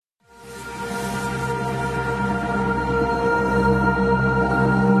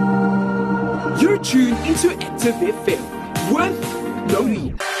to Active FM with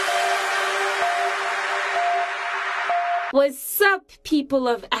Noelzii. What's up, people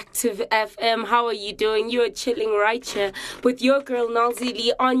of Active FM? How are you doing? You're chilling right here with your girl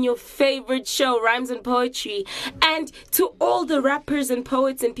Noelzii on your favorite show, Rhymes and Poetry. And to all the rappers and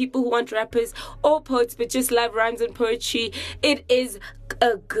poets and people who aren't rappers or poets but just love rhymes and poetry, it is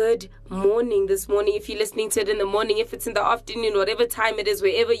a good morning this morning. If you're listening to it in the morning, if it's in the afternoon, whatever time it is,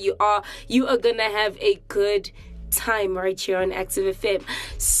 wherever you are gonna have a good time right here on Active FM.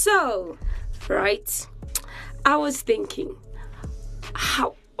 So, right, I was thinking,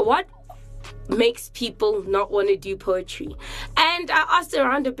 what makes people not want to do poetry? And I asked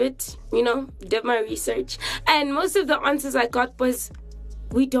around a bit, did my research, and most of the answers I got was,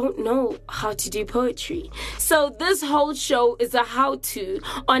 we don't know how to do poetry. So this whole show is a how-to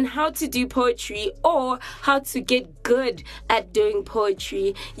on how to do poetry or how to get good at doing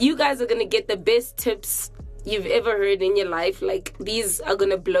poetry. You guys are going to get the best tips you've ever heard in your life. Like, these are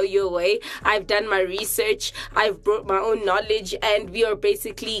gonna blow you away. I've done my research, I've brought my own knowledge, and we are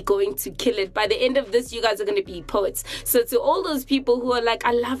basically going to kill it. By the end of this, you guys are gonna be poets. So to all those people who are like,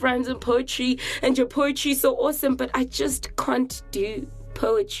 I love rhymes and poetry and your poetry is so awesome, but I just can't do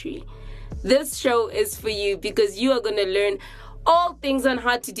poetry, this show is for you, because you are gonna learn all things on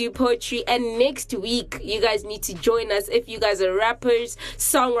how to do poetry. And next week, you guys need to join us. If you guys are rappers,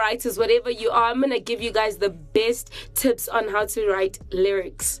 songwriters, whatever you are, I'm gonna give you guys the best tips on how to write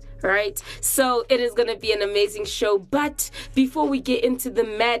lyrics, right? So it is gonna be an amazing show. But before we get into the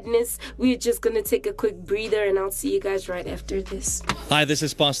madness, we're just gonna take a quick breather, and I'll see you guys right after this. Hi, this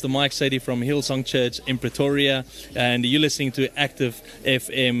is Pastor Mike Sadie from Hillsong Church in Pretoria, and you're listening to Active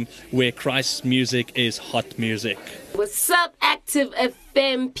FM, where Christ's music is hot music. What's up, Active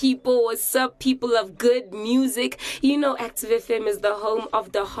FM people? What's up, people of good music? You know, Active FM is the home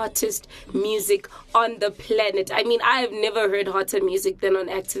of the hottest music on the planet. I mean, I have never heard hotter music than on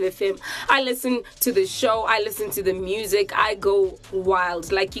Active FM. I listen to the show, I listen to the music, I go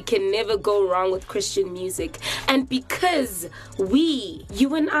wild. Like, you can never go wrong with Christian music. And because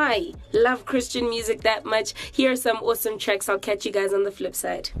you and I, love Christian music that much, here are some awesome tracks. I'll catch you guys on the flip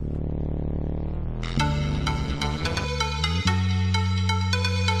side.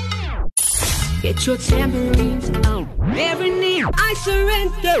 Get your tambourines on. Every knee, I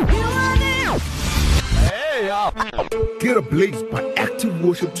surrender. You are there. Hey, get ablaze by Active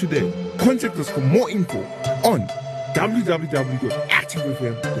Worship today. Contact us for more info on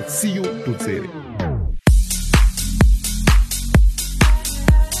www.activefm.co.za.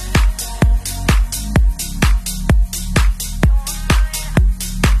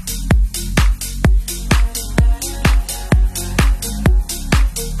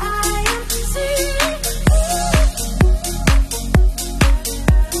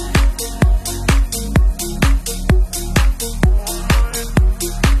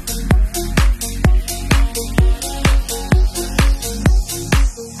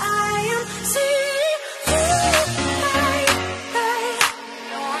 I am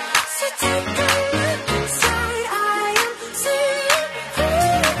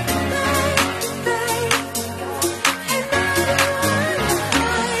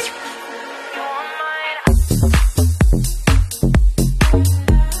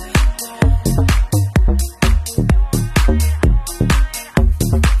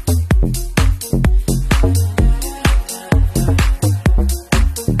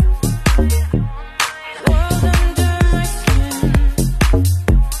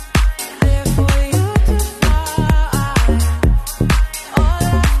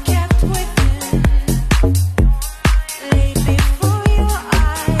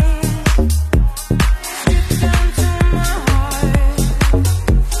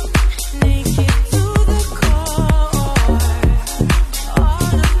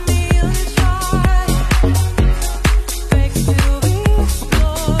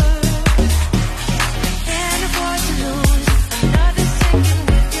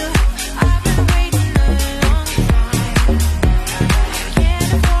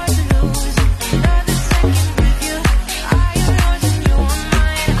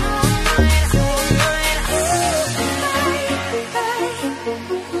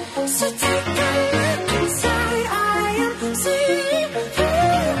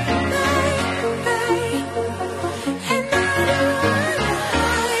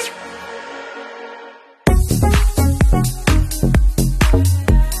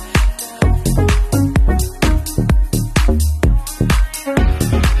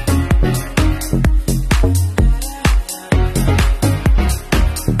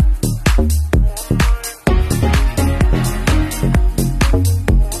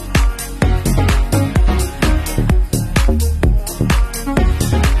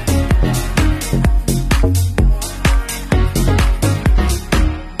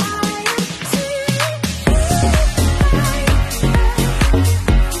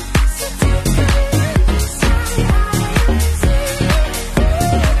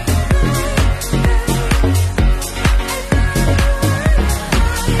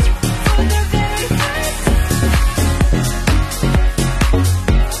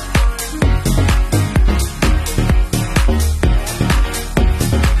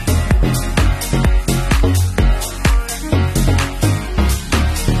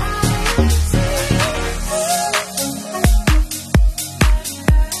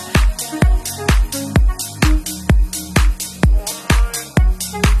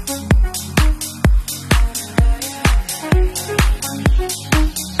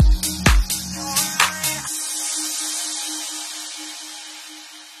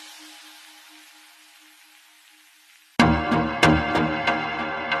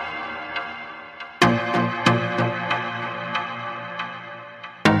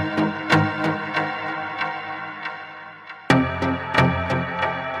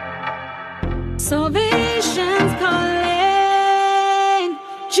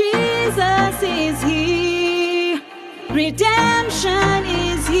Redemption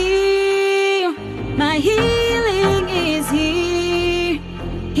is here. My healing is here.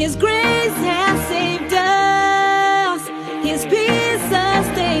 His grace has saved us. His peace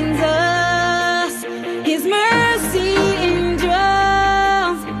sustains us. His mercy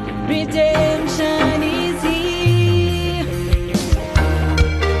endures. Redemption is here.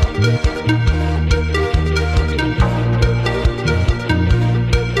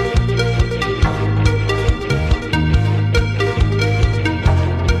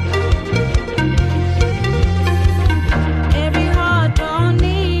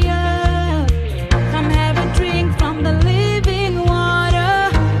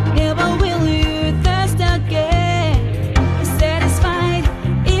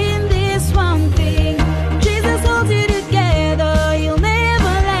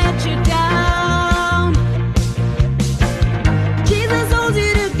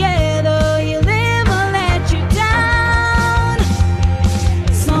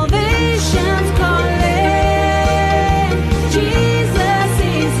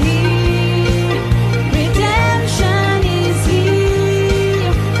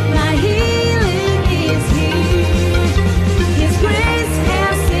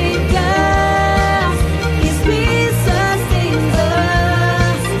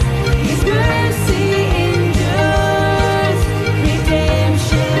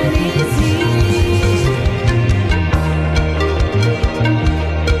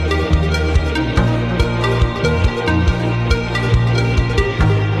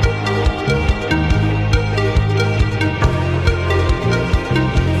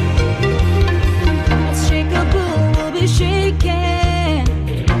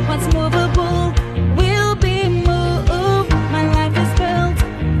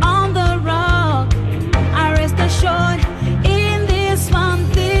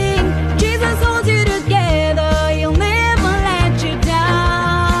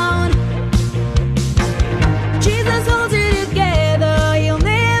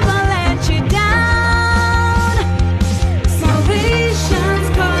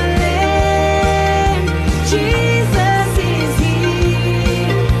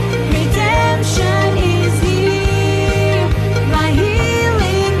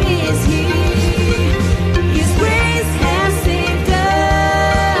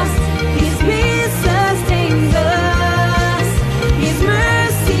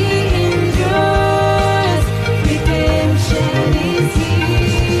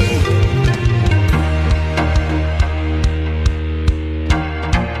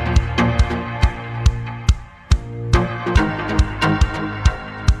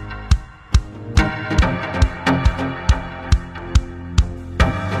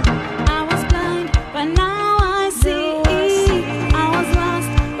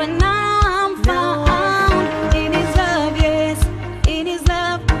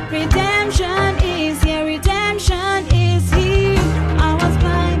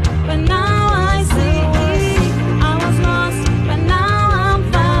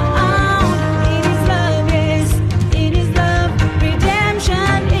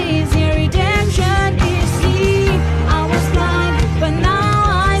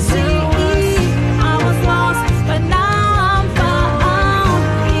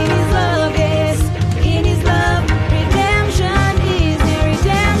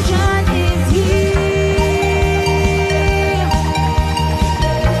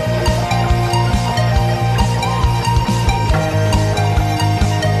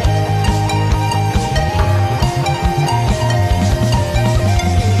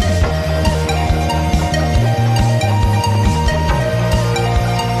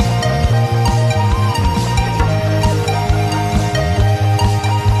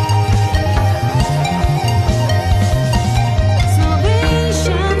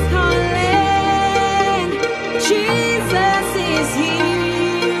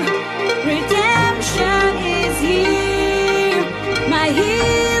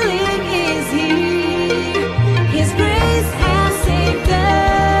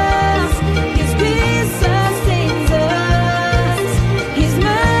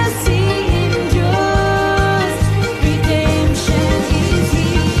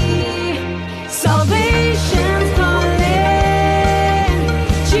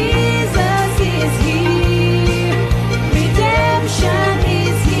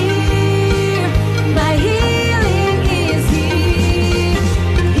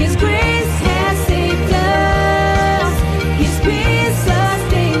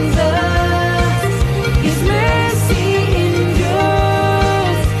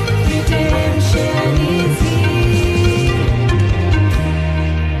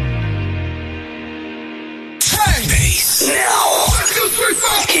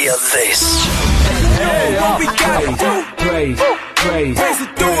 hear this. What we gotta do? Praise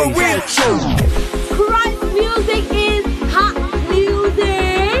it through a real truth. Christ music is hot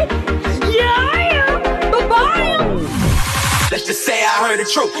music. Yeah, bye-bye. Let's just say I heard the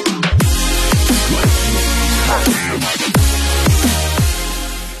truth.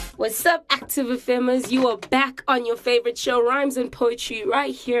 What's up, Active FMers? You are back on your favorite show, Rhymes and Poetry,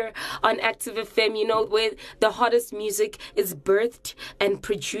 right here on Active FM, you know, where the hottest music is birthed and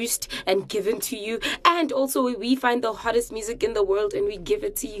produced and given to you, and also where we find the hottest music in the world and we give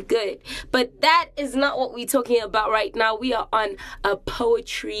it to you good. But that is not what we're talking about right now. We are on a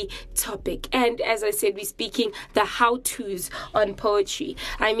poetry topic, and as I said, we're speaking the how-tos on poetry.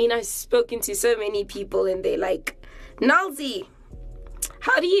 I mean, I've spoken to so many people and they're like, Noelzii,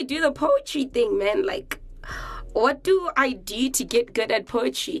 how do you do the poetry thing, man? Like, what do I do to get good at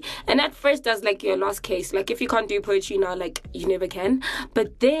poetry? And at first, I was like, you're a lost case. Like, if you can't do poetry now, like, you never can.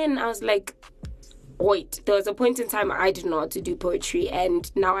 But then I was like, wait, there was a point in time I didn't know how to do poetry,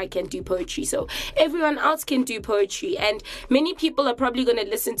 and now I can do poetry. So everyone else can do poetry. And many people are probably going to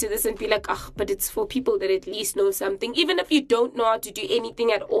listen to this and be like, but it's for people that at least know something. Even if you don't know how to do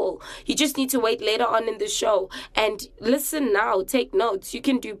anything at all, you just need to wait later on in the show and listen now, take notes. You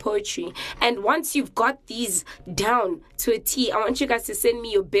can do poetry. And once you've got these down to a T, I want you guys to send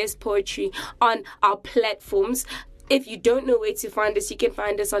me your best poetry on our platforms. If you don't know where to find us, you can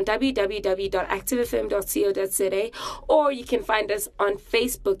find us on www.activefm.co.za, or you can find us on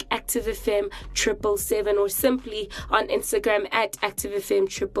Facebook, ActiveFM777, or simply on Instagram at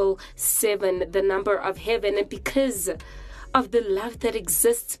ActiveFM777, the number of heaven. And because of the love that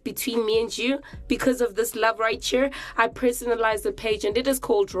exists between me and you, because of this love right here, I personalized the page, and it is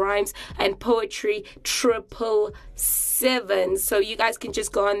called Rhymes and Poetry 777. So you guys can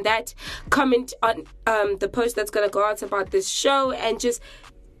just go on that, comment on the post that's going to go out about this show, and just,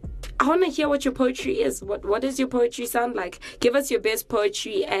 I want to hear what your poetry is. What does your poetry sound like? Give us your best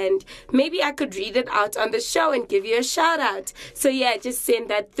poetry, and maybe I could read it out on the show and give you a shout out. So yeah, just send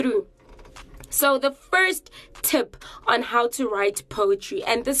that through. So the first tip on how to write poetry,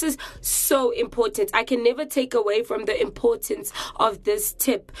 and this is so important. I can never take away from the importance of this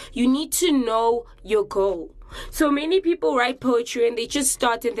tip. You need to know your goal. So many people write poetry and they just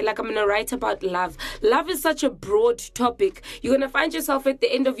start and they're like, I'm going to write about love. Love is such a broad topic. You're going to find yourself at the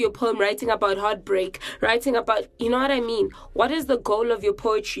end of your poem writing about heartbreak, writing about, you know what I mean? What is the goal of your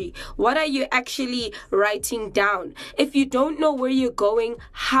poetry? What are you actually writing down? If you don't know where you're going,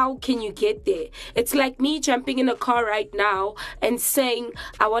 how can you get there? It's like me jumping in a car right now and saying,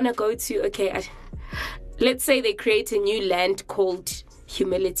 I want to go to, let's say they create a new land called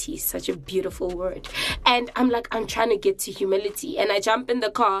humility, such a beautiful word, and I'm like, I'm trying to get to humility, and I jump in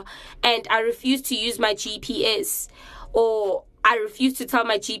the car and I refuse to use my GPS, or I refuse to tell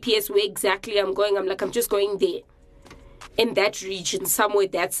my GPS where exactly I'm going. I'm like, I'm just going there in that region, somewhere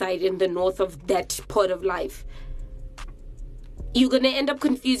that side in the north of that part of life. You're going to end up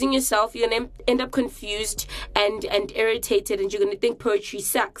confusing yourself. You're going to end up confused and irritated, and you're going to think poetry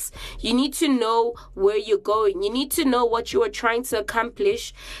sucks. You need to know where you're going. You need to know what you are trying to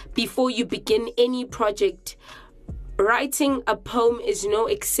accomplish before you begin any project. Writing a poem is no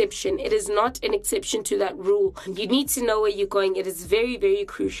exception. It is not an exception to that rule. You need to know where you're going. It is very, very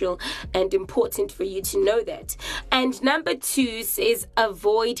crucial and important for you to know that. And number 2 says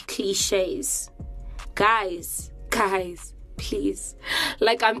avoid cliches. Guys, please.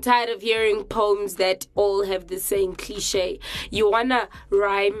 Like, I'm tired of hearing poems that all have the same cliche. You wanna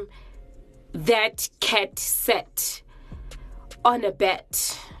rhyme that cat sat on a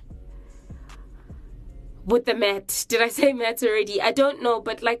bat with the mat. Did I say mat already? I don't know,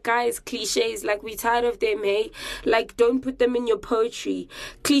 but like, guys, cliches, like, we tired of them, hey? Like, don't put them in your poetry.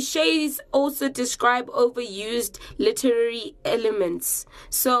 Cliches also describe overused literary elements.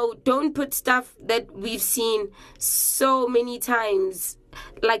 So don't put stuff that we've seen so many times.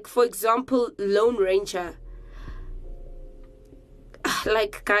 Like, for example, Lone Ranger.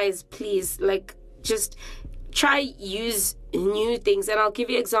 Like, guys, please, like, just try use new things, and I'll give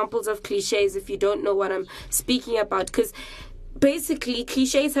you examples of cliches if you don't know what I'm speaking about, because basically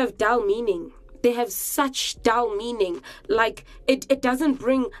cliches have dull meaning. They have such dull meaning. Like, it doesn't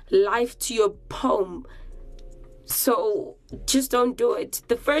bring life to your poem. So just don't do it.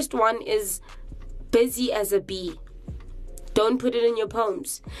 The first one is busy as a bee. Don't put it in your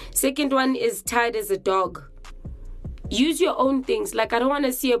poems. Second one is tired as a dog. Use your own things. Like, I don't want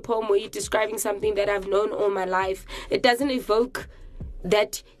to see a poem where you're describing something that I've known all my life. It doesn't evoke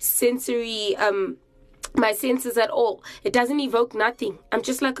that sensory, my senses at all. It doesn't evoke nothing. I'm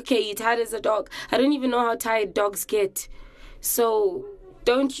just like, okay, you're tired as a dog. I don't even know how tired dogs get. So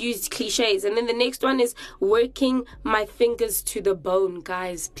don't use cliches. And then the next one is working my fingers to the bone.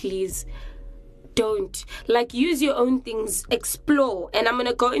 Guys, please don't. Like, use your own things, explore. And I'm going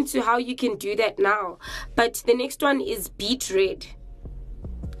to go into how you can do that now. But the next one is beat red.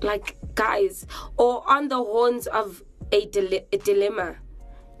 Like, guys, or on the horns of a dilemma.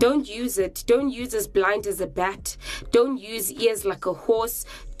 Don't use it. Don't use as blind as a bat. Don't use ears like a horse.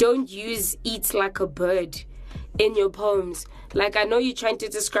 Don't use eats like a bird in your poems. Like, I know you're trying to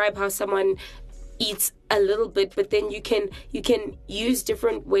describe how someone eats a little bit, but then you can use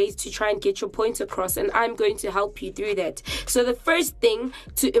different ways to try and get your point across, and I'm going to help you through that. So the first thing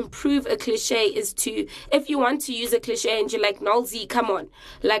to improve a cliche is to, if you want to use a cliche and you're like, Noelzii, come on,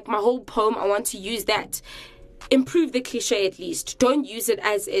 like my whole poem, I want to use that. Improve the cliche at least. Don't use it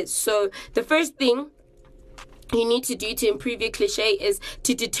as is. So the first thing you need to do to improve your cliche is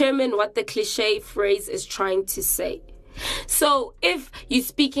to determine what the cliche phrase is trying to say. So if you're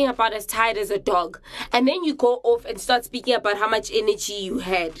speaking about as tired as a dog, and then you go off and start speaking about how much energy you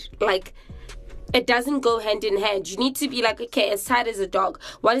had, like, it doesn't go hand in hand. You need to be like, okay, as tired as a dog.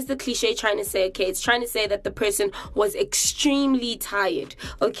 What is the cliche trying to say? Okay, it's trying to say that the person was extremely tired.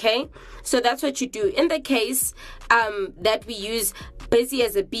 Okay, so that's what you do. In the case that we use busy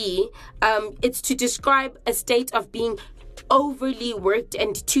as a bee, it's to describe a state of being overly worked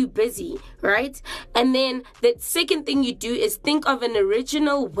and too busy, right? And then the second thing you do is think of an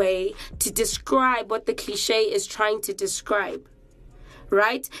original way to describe what the cliche is trying to describe,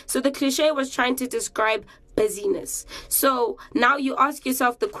 right? So the cliche was trying to describe busyness. So now you ask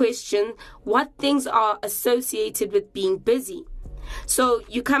yourself the question, what things are associated with being busy? So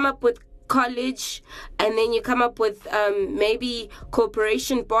you come up with college, and then you come up with maybe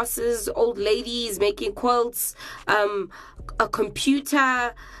corporation bosses, old ladies making quilts, a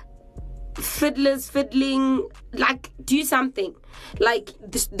computer, fiddlers fiddling. Like, do something like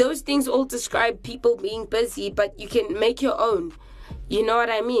this. Those things all describe people being busy, but you can make your own. You know what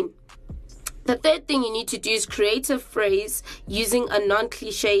I mean? The third thing you need to do is create a phrase using a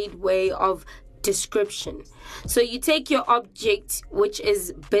non-cliched way of description. So you take your object, which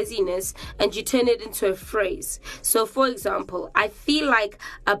is busyness, and you turn it into a phrase. So for example, I feel like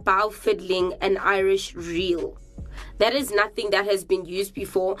a bow fiddling an Irish reel. That is nothing that has been used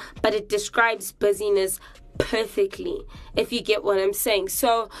before, but it describes busyness perfectly, if you get what I'm saying.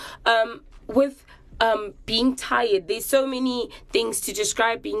 So with being tired, there's so many things to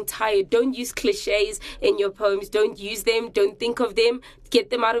describe being tired. Don't use cliches in your poems. Don't use them. Don't think of them. Get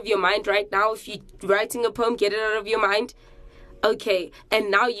them out of your mind right now. If you're writing a poem, get it out of your mind. Okay, and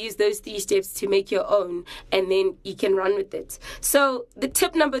now use those 3 steps to make your own, and then you can run with it. So the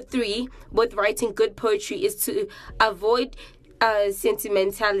tip number 3 with writing good poetry is to avoid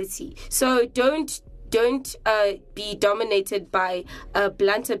sentimentality. So don't be dominated by a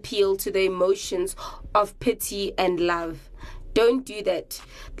blunt appeal to the emotions of pity and love. Don't do that.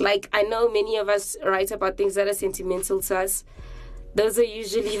 Like, I know many of us write about things that are sentimental to us. Those are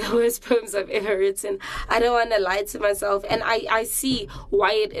usually the worst poems I've ever written. I don't want to lie to myself. And I see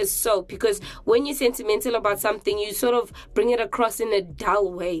why it is so. Because when you're sentimental about something, you sort of bring it across in a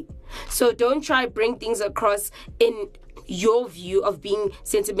dull way. So don't try bring things across in your view of being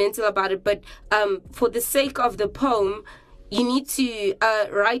sentimental about it. But for the sake of the poem, you need to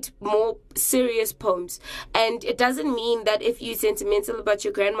write more serious poems. And it doesn't mean that if you're sentimental about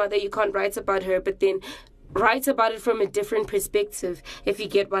your grandmother, you can't write about her. But then write about it from a different perspective, if you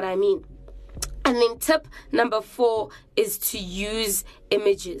get what I mean. And then tip number 4 is to use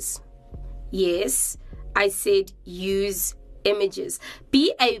images. Yes, I said use images.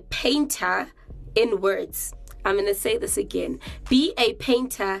 Be a painter in words. I'm going to say this again. Be a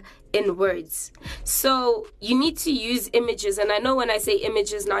painter in words. So you need to use images. And I know when I say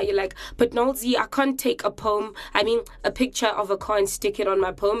images now, you're like, but Noelzii, I can't take a picture of a car and stick it on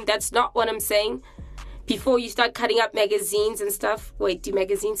my poem. That's not what I'm saying. Before you start cutting up magazines and stuff. Wait, do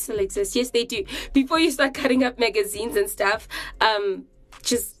magazines still exist? Yes, they do. Before you start cutting up magazines and stuff,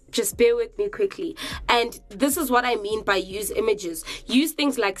 just bear with me quickly. And this is what I mean by use images. Use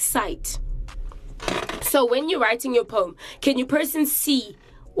things like sight. So when you're writing your poem, can your person see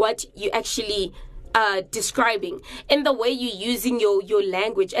what you actually describing in the way you're using your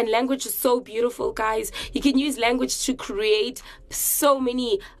language? And language is so beautiful, guys. You can use language to create so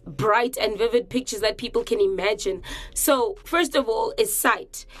many bright and vivid pictures that people can imagine. So first of all is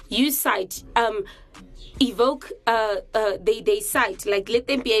sight. Use sight. Evoke they sight, like let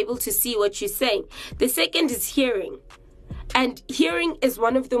them be able to see what you're saying. The second is hearing. And hearing is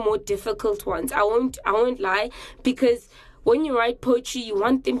one of the more difficult ones. I won't lie, because when you write poetry, you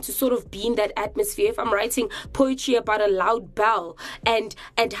want them to sort of be in that atmosphere. If I'm writing poetry about a loud bell and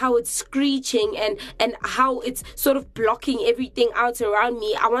how it's screeching and how it's sort of blocking everything out around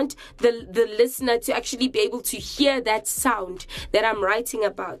me, I want the listener to actually be able to hear that sound that I'm writing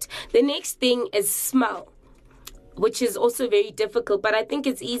about. The next thing is smell, which is also very difficult, but I think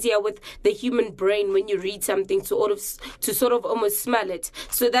it's easier with the human brain when you read something to sort of almost smell it.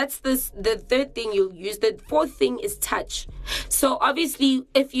 So that's the third thing you'll use. The fourth thing is touch. So obviously,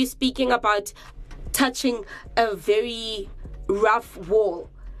 if you're speaking about touching a very rough wall,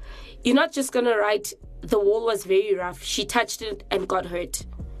 you're not just going to write, the wall was very rough, she touched it and got hurt.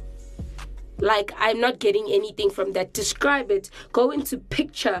 Like, I'm not getting anything from that. Describe it. Go into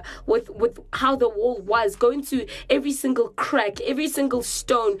picture with how the wall was. Go into every single crack, every single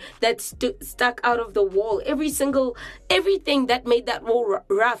stone that stuck out of the wall, everything that made that wall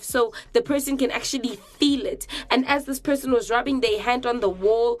rough, so the person can actually feel it. And as this person was rubbing their hand on the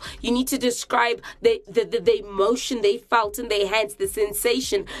wall, you need to describe the emotion they felt in their hands, the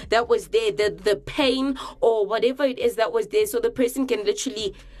sensation that was there, the pain or whatever it is that was there, so the person can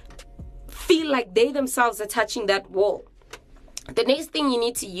literally feel like they themselves are touching that wall. The next thing you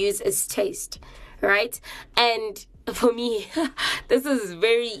need to use is taste, right? And for me, this is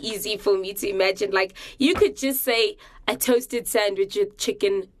very easy for me to imagine. Like, you could just say a toasted sandwich with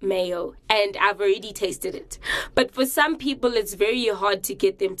chicken mayo, and I've already tasted it. But for some people, it's very hard to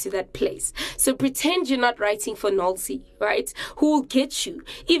get them to that place. So pretend you're not writing for Noelzii, right? Who will get you?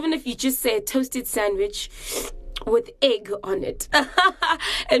 Even if you just say a toasted sandwich with egg on it.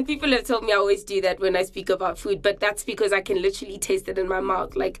 And people have told me I always do that when I speak about food, but that's because I can literally taste it in my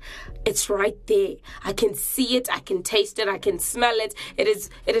mouth. Like, it's right there. I can see it, I can taste it, I can smell it. It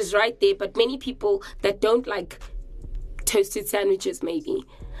is right there. But many people that don't like toasted sandwiches, maybe,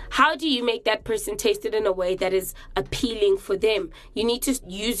 how do you make that person taste it in a way that is appealing for them? You need to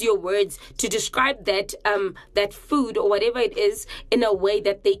use your words to describe that food or whatever it is in a way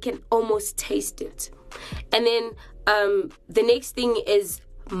that they can almost taste it. And then the next thing is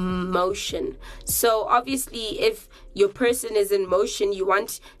motion. So obviously, if your person is in motion, you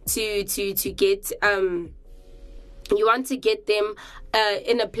want to get them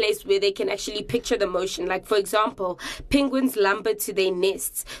in a place where they can actually picture the motion. Like, for example, penguins lumber to their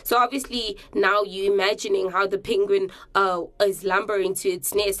nests. So obviously now you're imagining how the penguin is lumbering to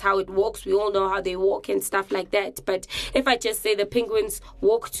its nest, how it walks. We all know how they walk and stuff like that. But if I just say the penguins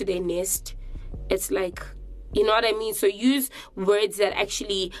walk to their nest, it's like, you know what I mean? So use words that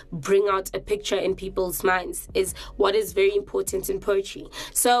actually bring out a picture in people's minds is what is very important in poetry.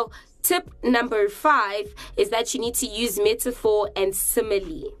 So tip number 5 is that you need to use metaphor and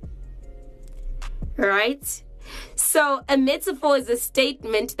simile. Right? So a metaphor is a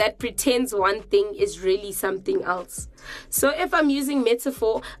statement that pretends one thing is really something else. So if I'm using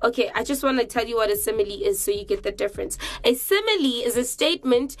metaphor, okay, I just want to tell you what a simile is so you get the difference. A simile is a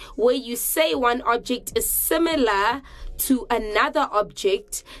statement where you say one object is similar to another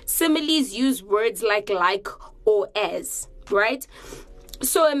object. Similes use words like or as, right?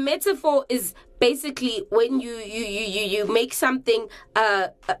 So a metaphor is basically when you make something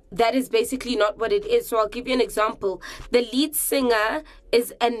that is basically not what it is. So I'll give you an example. The lead singer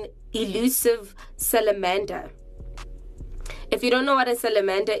is an elusive salamander. If you don't know what a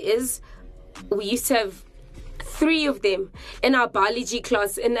salamander is, we used to have 3 of them in our biology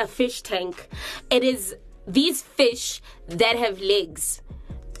class in a fish tank. It is these fish that have legs.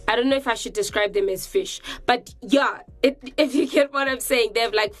 I don't know if I should describe them as fish, but yeah, if you get what I'm saying, they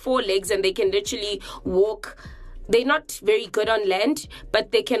have like 4 legs and they can literally walk. They're not very good on land,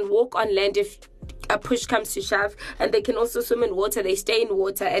 but they can walk on land if a push comes to shove, and they can also swim in water. They stay in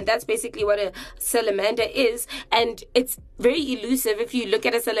water, and that's basically what a salamander is. And it's very elusive. If you look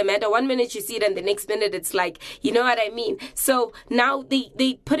at a salamander, one minute you see it and the next minute it's like, you know what I mean? So now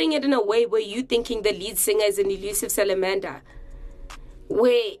they putting it in a way where you thinking the lead singer is an elusive salamander,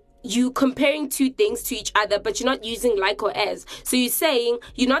 where you comparing 2 things to each other, but you're not using like or as. So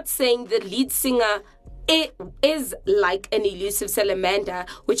you're not saying the lead singer it is like an elusive salamander,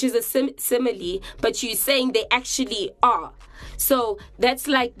 which is a simile, but you're saying they actually are. So that's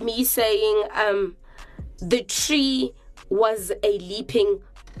like me saying the tree was a leaping,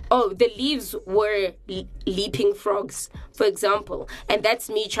 the leaves were leaping frogs, for example. And that's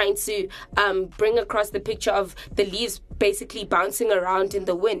me trying to bring across the picture of the leaves basically bouncing around in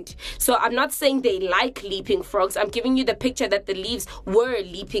the wind. So I'm not saying they like leaping frogs. I'm giving you the picture that the leaves were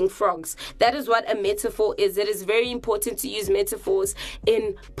leaping frogs. That is what a metaphor is. It is very important to use metaphors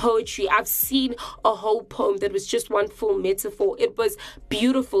in poetry. I've seen a whole poem that was just one full metaphor. It was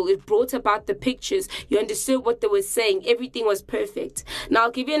beautiful. It brought about the pictures. You understood what they were saying. Everything was perfect. Now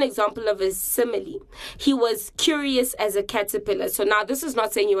I'll give you an example of a simile. He was curious as a caterpillar. So now this is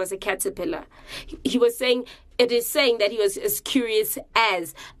not saying he was a caterpillar. He was saying, it is saying that he was as curious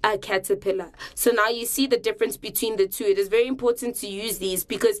as a caterpillar. So now you see the difference between the two. It is very important to use these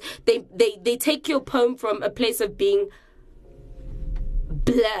because they take your poem from a place of being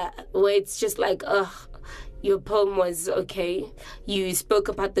blah, where it's just like, ugh, your poem was okay. You spoke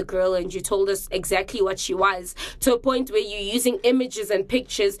about the girl and you told us exactly what she was, to a point where you're using images and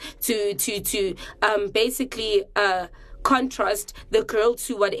pictures to basically contrast the girl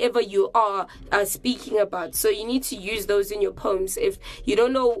to whatever you are speaking about. So you need to use those in your poems. If you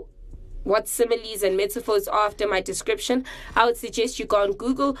don't know what similes and metaphors are after my description, I would suggest you go on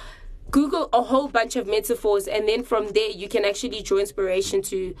Google a whole bunch of metaphors, and then from there you can actually draw inspiration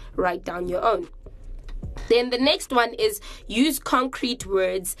to write down your own. Then the next one is use concrete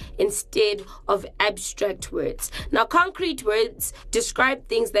words instead of abstract words. Now, concrete words describe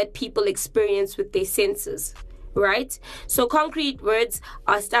things that people experience with their senses, right? So concrete words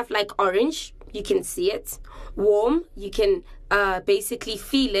are stuff like orange, you can see it, warm, you can basically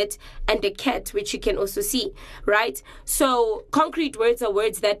feel it, and a cat, which you can also see, right? So concrete words are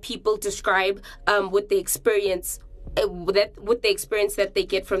words that people describe with the experience with the experience that they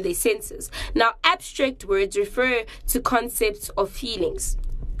get from their senses. Now, abstract words refer to concepts or feelings.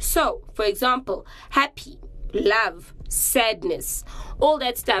 So, for example, happy, love, sadness, all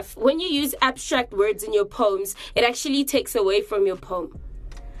that stuff. When you use abstract words in your poems, it actually takes away from your poem.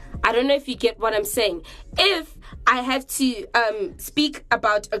 I don't know if you get what I'm saying. If I have to speak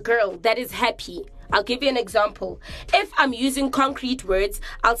about a girl that is happy, I'll give you an example. If I'm using concrete words,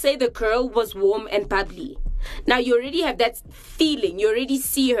 I'll say the girl was warm and bubbly. Now, you already have that feeling. You already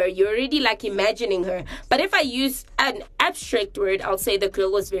see her. You're already like imagining her. But if I use an abstract word, I'll say the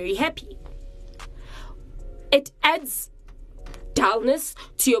girl was very happy. It adds dullness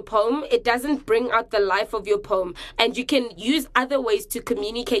to your poem. It doesn't bring out the life of your poem. And you can use other ways to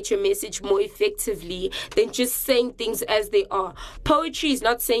communicate your message more effectively than just saying things as they are. Poetry is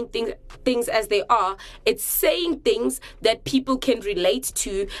not saying things as they are. It's saying things that people can relate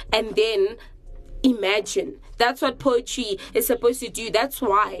to and then imagine. That's what poetry is supposed to do. That's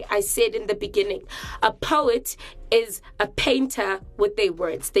why I said in the beginning, a poet is a painter with their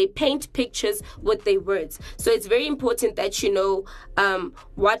words. They paint pictures with their words. So it's very important that you know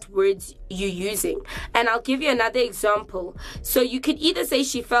what words you're using. And I'll give you another example. So you could either say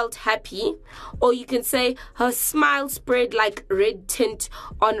she felt happy, or you can say her smile spread like red tint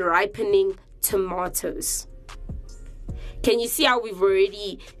on ripening tomatoes. Can you see how we've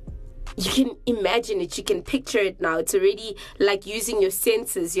already... You can imagine it, you can picture it now. It's already like using your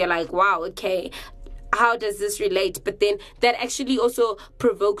senses. You're like, wow, okay, how does this relate? But then that actually also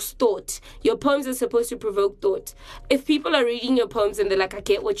provokes thought. Your poems are supposed to provoke thought. If people are reading your poems and they're like, I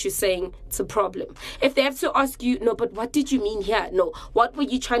get what you're saying, it's a problem. If they have to ask you, no, but what did you mean here? No, what were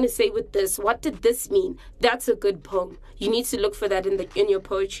you trying to say with this? What did this mean? That's a good poem. You need to look for that in your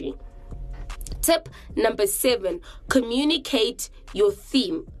poetry. Tip number 7, communicate your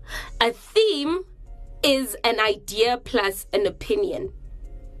theme. A theme is an idea plus an opinion.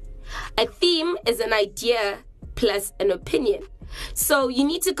 A theme is an idea plus an opinion. So you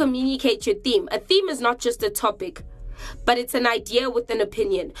need to communicate your theme. A theme is not just a topic, but it's an idea with an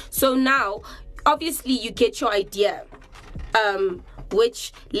opinion. So now, obviously, you get your idea.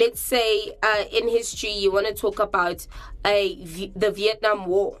 Which, let's say, in history, you want to talk about the Vietnam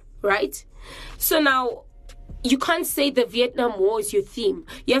War, right? So now, you can't say the Vietnam War is your theme.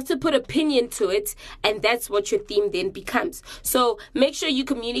 You have to put opinion to it, and that's what your theme then becomes. So make sure you're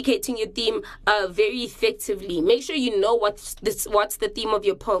communicating your theme very effectively. Make sure you know what's the theme of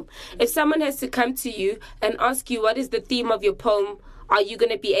your poem. If someone has to come to you and ask you what is the theme of your poem, are you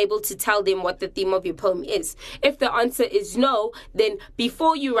going to be able to tell them what the theme of your poem is? If the answer is no, then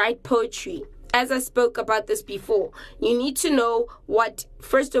before you write poetry, as I spoke about this before, you need to know what,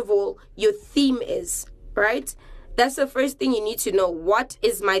 first of all, your theme is, right? That's the first thing you need to know. What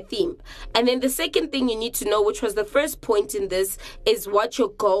is my theme? And then the second thing you need to know, which was the first point in this, is what your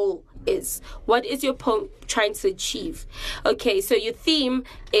goal is. What is your poem trying to achieve? Okay, so your theme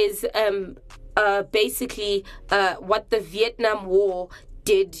is basically what the Vietnam War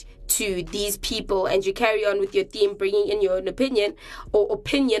did to these people, and you carry on with your theme, bringing in your own opinion or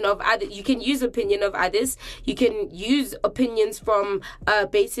opinion of others. You can use opinion of others. You can use opinions from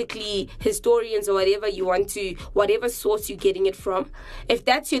basically historians or whatever you want to, whatever source you're getting it from. If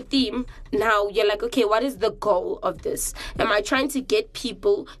that's your theme, now you're like, okay, what is the goal of this? Am I trying to get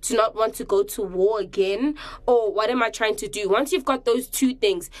people to not want to go to war again? Or what am I trying to do? Once you've got those two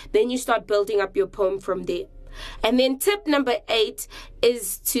things, then you start building up your poem from there. And then tip number 8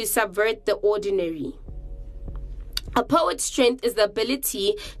 is to subvert the ordinary. A poet's strength is the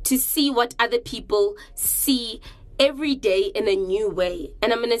ability to see what other people see every day in a new way.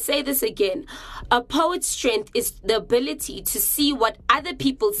 And I'm going to say this again. A poet's strength is the ability to see what other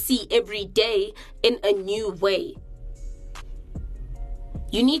people see every day in a new way.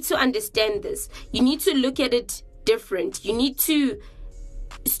 You need to understand this. You need to look at it different. You need to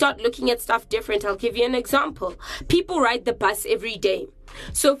start looking at stuff different. I'll give you an example. People ride the bus every day.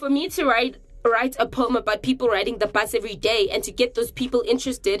 So for me to write a poem about people riding the bus every day and to get those people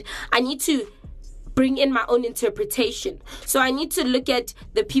interested, I need to bring in my own interpretation. So I need to look at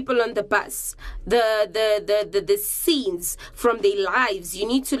the people on the bus, the scenes from their lives. You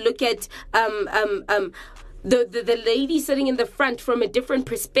need to look at the lady sitting in the front from a different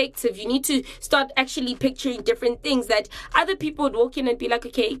perspective. You need to start actually picturing different things that other people would walk in and be like,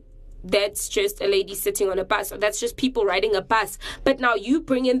 okay, that's just a lady sitting on a bus, or that's just people riding a bus. But now you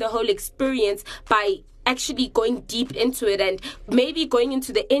bring in the whole experience by actually going deep into it and maybe going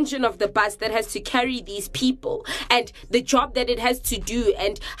into the engine of the bus that has to carry these people and the job that it has to do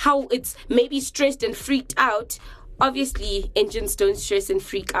and how it's maybe stressed and freaked out. Obviously, engines don't stress and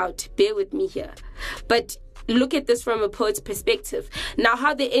freak out. Bear with me here. But look at this from a poet's perspective. Now,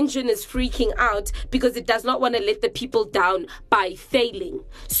 how the engine is freaking out because it does not want to let the people down by failing.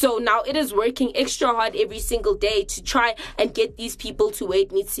 So now it is working extra hard every single day to try and get these people to where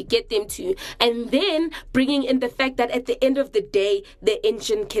it needs to get them to. And then bringing in the fact that at the end of the day, the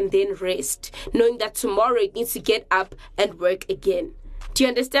engine can then rest, knowing that tomorrow it needs to get up and work again. Do you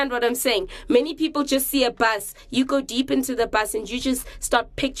understand what I'm saying? Many people just see a bus. You go deep into the bus and you just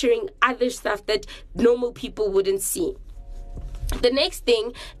start picturing other stuff that normal people wouldn't see. The next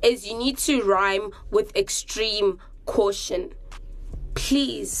thing is you need to rhyme with extreme caution.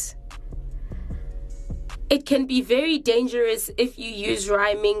 Please. It can be very dangerous if you use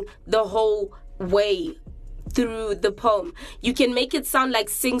rhyming the whole way through the poem. You can make it sound like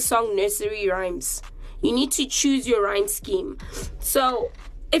sing-song nursery rhymes. You need to choose your rhyme scheme. So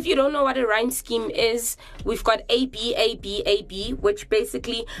if you don't know what a rhyme scheme is, we've got A, B, A, B, A, B, which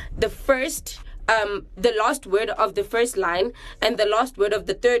basically the last word of the first line and the last word of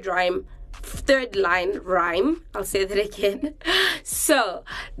the third line rhyme. I'll say that again. So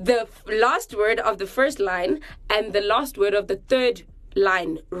the last word of the first line and the last word of the third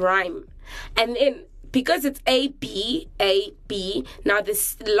line rhyme. And then because it's A, B, now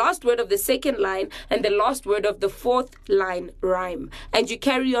the last word of the second line and the last word of the fourth line rhyme. And you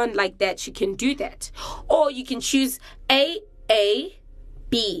carry on like that. You can do that. Or you can choose A,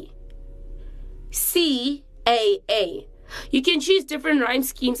 B, C, A. You can choose different rhyme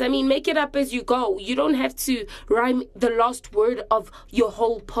schemes. I mean, make it up as you go. You don't have to rhyme the last word of your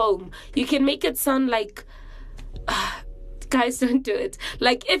whole poem. You can make it sound like... Guys, don't do it.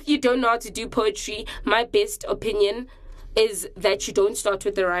 Like, if you don't know how to do poetry, my best opinion is that you don't start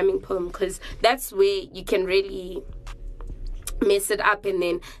with a rhyming poem, because that's where you can really mess it up and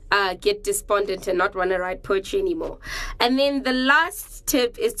then get despondent and not want to write poetry anymore. And then the last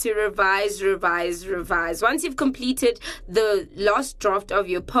tip is to revise. Once you've completed the last draft of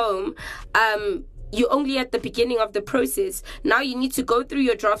your poem, you're only at the beginning of the process. Now you need to go through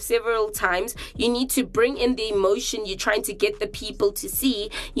your draft several times. You need to bring in the emotion you're trying to get the people to see.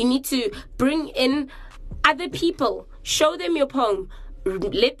 You need to bring in other people. Show them your poem.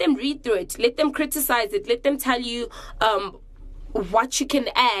 Let them read through it. Let them criticize it. Let them tell you what you can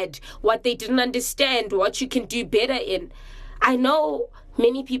add, what they didn't understand, what you can do better in. I know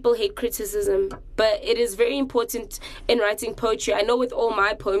many people hate criticism, but it is very important in writing poetry. I know with all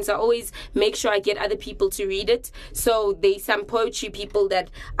my poems, I always make sure I get other people to read it. So there's some poetry people that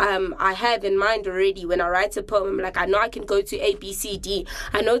I have in mind already. When I write a poem, I'm like, I know I can go to A, B, C, D.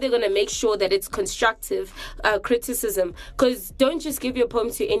 I know they're going to make sure that it's constructive criticism. Because don't just give your poem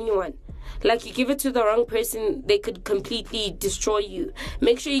to anyone. Like, you give it to the wrong person, they could completely destroy you.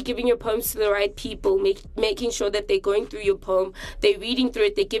 Make sure you're giving your poems to the right people, making sure that they're going through your poem, they're reading through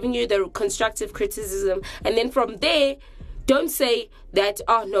it, they're giving you the constructive criticism. And then from there, don't say that,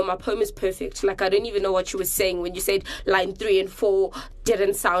 oh no, my poem is perfect. Like, I don't even know what you were saying when you said line 3 and 4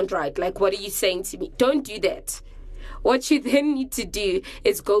 didn't sound right. Like, what are you saying to me? Don't do that. What you then need to do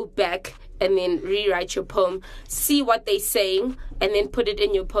is go back and then rewrite your poem, see what they're saying, and then put it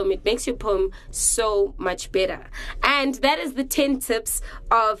in your poem. It makes your poem so much better. And that is the 10 tips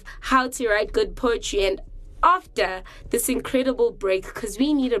of how to write good poetry. And after this incredible break, because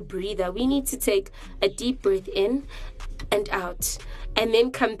we need a breather, we need to take a deep breath in and out, and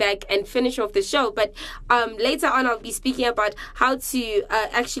then come back and finish off the show. But later on, I'll be speaking about how to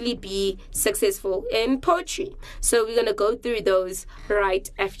actually be successful in poetry. So we're going to go through those right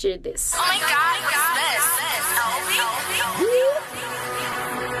after this. Oh my God, what's this?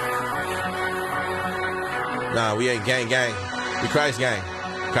 Nah, we ain't gang. We Christ gang.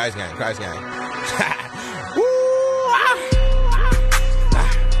 Christ gang. Woo!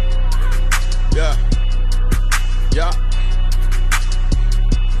 Yeah.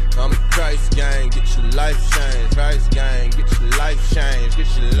 I'm Christ gang, get your life changed. Christ gang, get your life changed.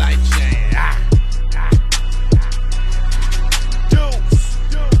 Get your life changed. Juice.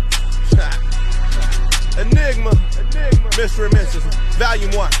 Enigma. Mystery Mrs.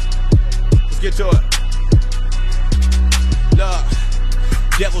 Volume 1. Let's get to it. Look,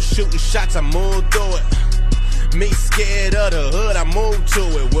 devil shooting shots, I move through it. Me scared of the hood, I moved to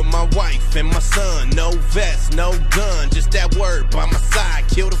it with my wife and my son. No vest, no gun, just that word by my side.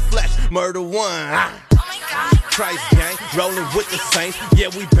 Kill the flesh, murder one. Christ gang, rolling with the saints. Yeah,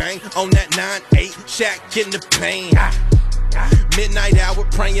 we bang on that 9-8, shack in the pain. Midnight hour,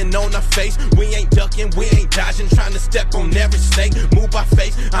 praying on our face. We ain't ducking, we ain't dodging, trying to step on every snake. Move by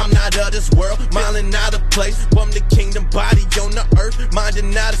faith, I'm not of this world, minding out of place. From the kingdom, body on the earth,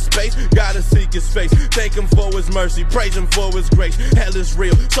 minding out of space. Gotta seek his face, thank him for his mercy, praise him for his grace. Hell is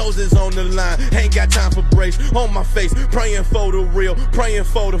real, souls is on the line, ain't got time for breaks. On my face, praying for the real, praying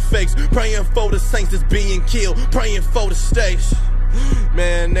for the fakes, praying for the saints that's being killed, praying for the stakes.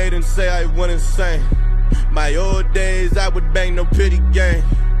 Man, they didn't say I went insane. My old days, I would bang no pity game.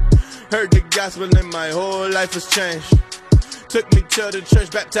 Heard the gospel and my whole life has changed. Took me to the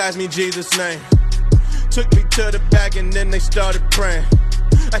church, baptized me in Jesus' name. Took me to the back and then they started praying.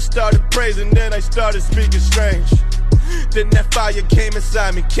 I started praising, then I started speaking strange. Then that fire came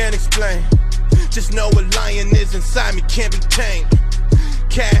inside me, can't explain. Just know a lion is inside me, can't be tamed.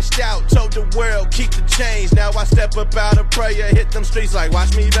 Cashed out, told the world, keep the change. Now I step up out of prayer, hit them streets like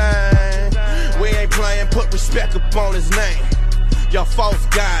watch me bang. We ain't playing, put respect upon his name. Y'all false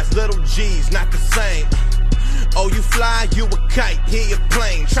guys, little G's, not the same. Oh, you fly, you a kite, he a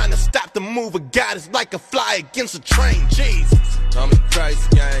plane. Trying to stop the move of God is like a fly against a train, Jesus. I'm a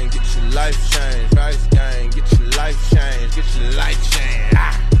Christ gang, get your life changed. Christ gang, get your life changed. Get your life changed.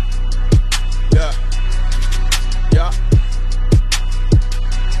 Yeah.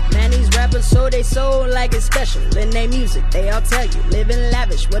 Man, these rappers sold they soul like it's special. In their music, they all tell you, living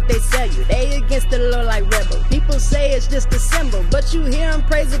lavish, what they sell you. They against the law like rebel. People say it's just a symbol, but you hear them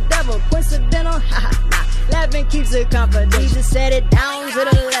praise the devil. Coincidental? Haha, nah. Laughing keeps it confidential. Jesus said it down to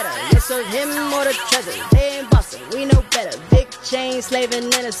the letter. You serve him or the treasure. They ain't bustin', we know better. Big chain slaving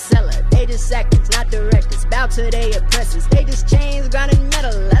in a cellar. They just actors, not directors. Bow to they oppressors. They just chains grinding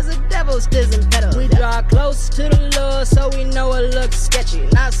metal as the devil stills and pedal. We draw close to the Lord so we know it looks sketchy.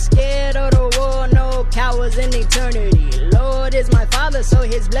 Not scared of the war, no cowards in eternity. Lord is my father, so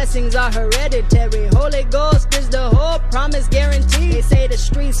his blessings are hereditary. Holy Ghost is the whole promise guaranteed. They say the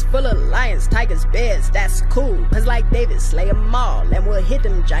streets full of lions, tigers, bears, that's cool. Cause like David, slay them all, and we'll hit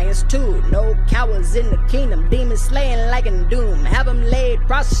them giants too. No cowards in the kingdom, demons slaying like in doom. Have them laid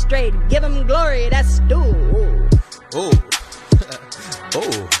prostrate, give them glory, that's due. Oh. Oh.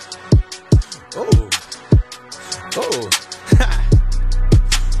 Oh. Oh.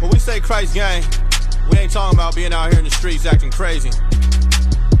 When we say Christ gang, we ain't talking about being out here in the streets acting crazy.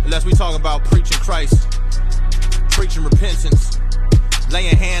 Unless we talking about preaching Christ, preaching repentance,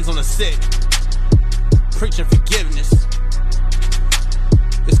 laying hands on the sick, preaching forgiveness.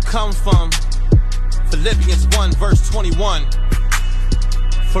 This comes from Philippians 1 verse 21.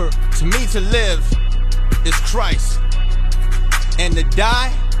 For to me to live is Christ, and to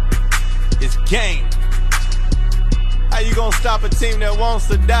die is gain. How you gonna stop a team that wants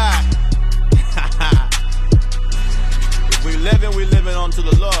to die? If we living unto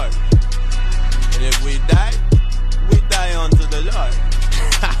the Lord. And if we die unto the Lord.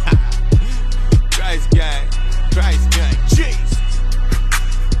 Christ gang, Jesus.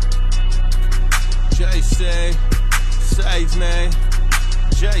 Jay say, save me.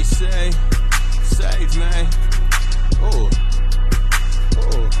 Jay say, save me. Oh.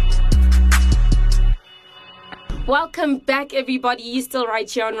 Welcome back, everybody. You're still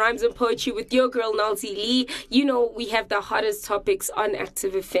right here on Rhymes and Poetry with your girl, Noelzii Lee. You know, we have the hottest topics on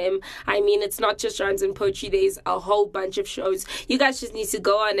Active FM. I mean, it's not just Rhymes and Poetry. There's a whole bunch of shows. You guys just need to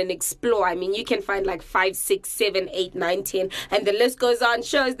go on and explore. I mean, you can find like 5, 6, 7, 8, 9, 10, and the list goes on.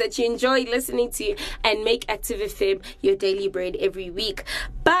 Shows that you enjoy listening to and make Active FM your daily bread every week.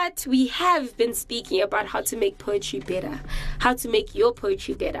 But we have been speaking about how to make poetry better, how to make your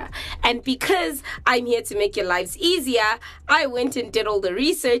poetry better. And because I'm here to make your lives easier, I went and did all the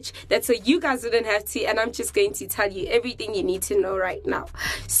research. That's so you guys wouldn't have to, and I'm just going to tell you everything you need to know right now.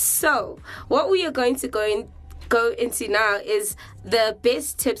 So what we are going to go into now is the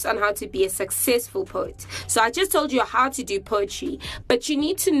best tips on how to be a successful poet. So I just told you how to do poetry, but you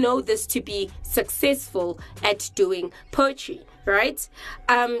need to know this to be successful at doing poetry, right?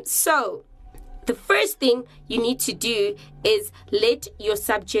 So the first thing you need to do is let your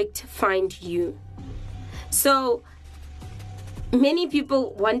subject find you. So many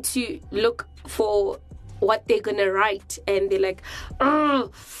people want to look for what they're going to write, and they're like,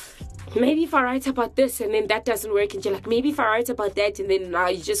 oh, maybe if I write about this and then that doesn't work, and you're like, maybe if I write about that, and then now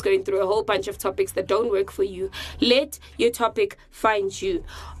you're just going through a whole bunch of topics that don't work for you. Let your topic find you.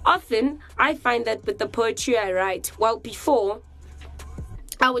 Often I find that with the poetry I write, well, before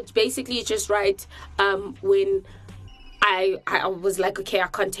I would basically just write when I was like, okay, I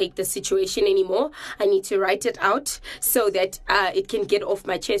can't take this situation anymore. I need to write it out so that it can get off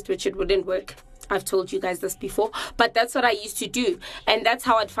my chest, which it wouldn't work. I've told you guys this before, but that's what I used to do, and that's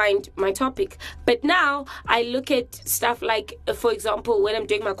how I'd find my topic. But now I look at stuff like, for example, when I'm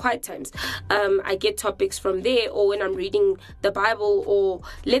doing my quiet times, I get topics from there, or when I'm reading the Bible, or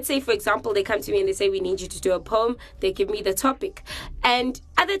let's say, for example, they come to me and they say, we need you to do a poem. They give me the topic, and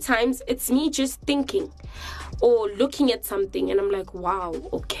other times it's me just thinking or looking at something, and I'm like, wow,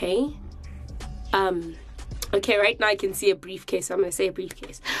 okay. Okay, right now I can see a briefcase. So I'm going to say a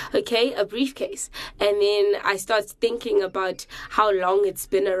briefcase. Okay, a briefcase. And then I start thinking about how long it's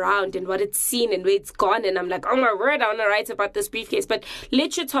been around and what it's seen and where it's gone. And I'm like, oh my word, I want to write about this briefcase. But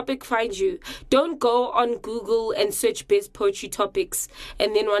let your topic find you. Don't go on Google and search best poetry topics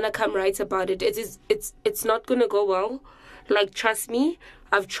and then want to come write about it. It's not going to go well. Like, trust me,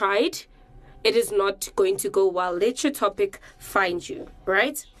 I've tried. It is not going to go well. Let your topic find you,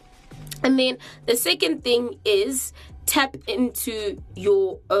 right? And then the second thing is tap into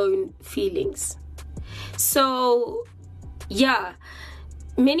your own feelings. So, yeah,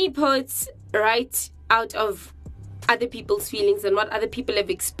 many poets write out of other people's feelings and what other people have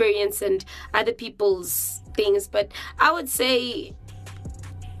experienced and other people's things. But I would say,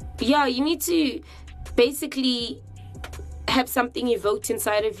 yeah, you need to basically have something evoked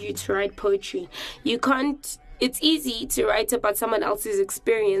inside of you to write poetry. You can't. It's easy to write about someone else's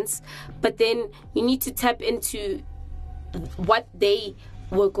experience, but then you need to tap into what they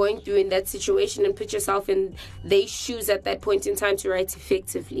were going through in that situation and put yourself in their shoes at that point in time to write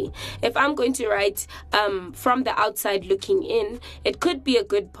effectively. If I'm going to write from the outside looking in, it could be a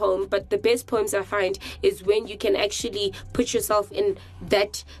good poem, but the best poems I find is when you can actually put yourself in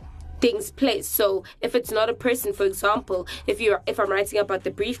that thing's place. So if it's not a person, for example, if I'm writing about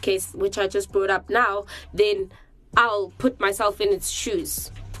the briefcase, which I just brought up now, then I'll put myself in its shoes.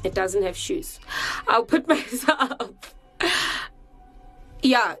 It doesn't have shoes. I'll put myself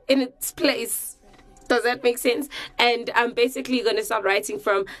in its place. Does that make sense? And I'm basically going to start writing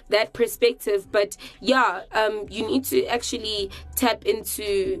from that perspective. But yeah, you need to actually tap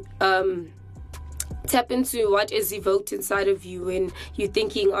into what is evoked inside of you when you're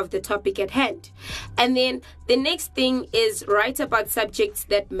thinking of the topic at hand. And then the next thing is write about subjects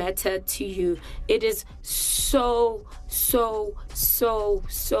that matter to you. It is so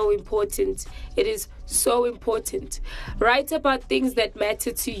important. It is so important. Write about things that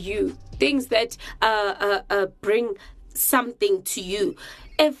matter to you, things that bring something to you.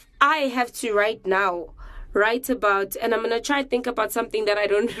 If I have to write about, and I'm going to try to think about something that I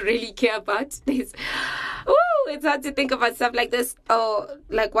don't really care about. It's hard to think about stuff like this, or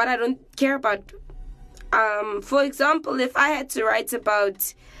like what I don't care about. For example, if I had to write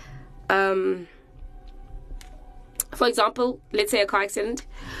about, for example, let's say a car accident,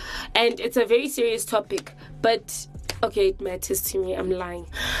 and it's a very serious topic, but okay, it matters to me. I'm lying.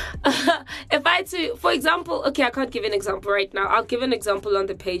 If I had to, for example, okay, I can't give an example right now. I'll give an example on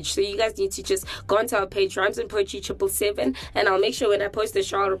the page. So you guys need to just go onto our page, Rhymes and Poetry 777, and I'll make sure when I post the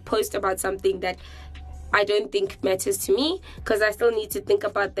show, I'll post about something that I don't think matters to me, because I still need to think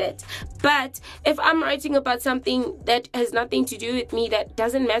about that. But if I'm writing about something that has nothing to do with me, that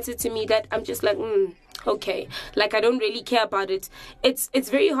doesn't matter to me, that I'm just like, okay, like I don't really care about it, it's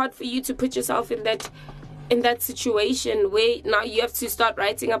very hard for you to put yourself in in that situation where now you have to start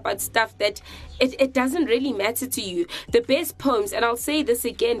writing about stuff that it doesn't really matter to you. The best poems, and I'll say this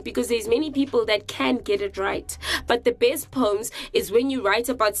again because there's many people that can get it right, but the best poems is when you write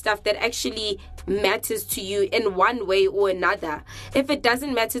about stuff that actually matters to you in one way or another. If it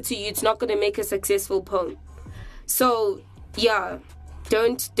doesn't matter to you, it's not going to make a successful poem. So yeah,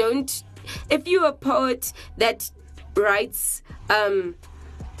 don't if you're a poet that writes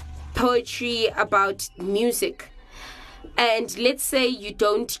poetry about music, and let's say you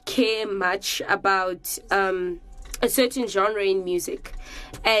don't care much about a certain genre in music,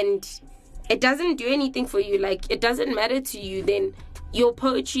 and it doesn't do anything for you, like it doesn't matter to you, then your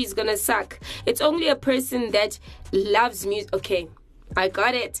poetry is gonna suck. It's only a person that loves music. Okay, I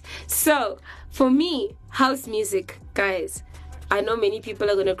got it. So for me, house music, guys, I know many people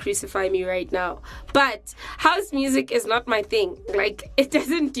are going to crucify me right now, but house music is not my thing. Like, it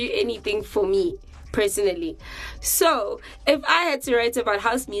doesn't do anything for me personally. So if I had to write about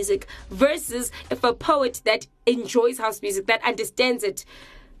house music versus if a poet that enjoys house music, that understands it,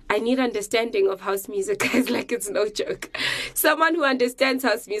 I need understanding of house music, guys. Like, it's no joke. Someone who understands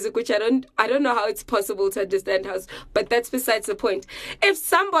house music, which I don't know how it's possible to understand house, but that's besides the point. If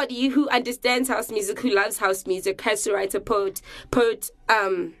somebody who understands house music, who loves house music, has to write a poem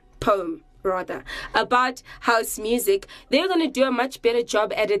about house music, they're going to do a much better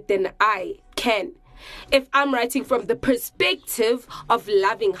job at it than I can. If I'm writing from the perspective of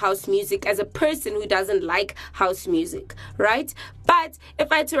loving house music as a person who doesn't like house music, right? But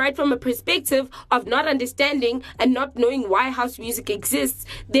if I had to write from a perspective of not understanding and not knowing why house music exists,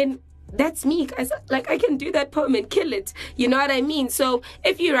 then that's me, guys. Like, I can do that poem and kill it. You know what I mean? So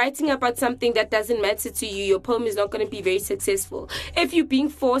if you're writing about something that doesn't matter to you, your poem is not going to be very successful. If you're being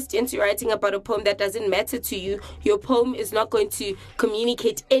forced into writing about a poem that doesn't matter to you, your poem is not going to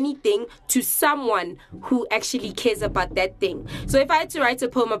communicate anything to someone who actually cares about that thing. So if I had to write a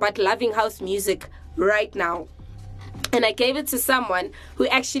poem about loving house music right now, and I gave it to someone who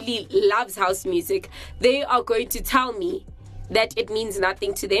actually loves house music, they are going to tell me that it means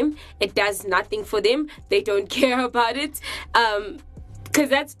nothing to them, it does nothing for them, they don't care about it, because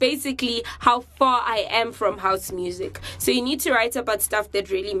that's basically how far I am from house music. So you need to write about stuff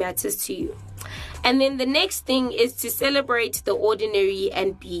that really matters to you. And then the next thing is to celebrate the ordinary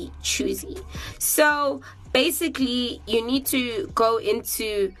and be choosy. So basically you need to go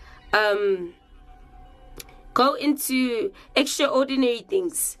into extraordinary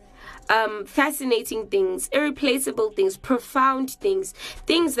things, fascinating things, irreplaceable things, profound things,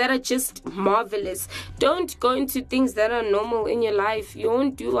 things that are just marvelous. Don't go into things that are normal in your life. You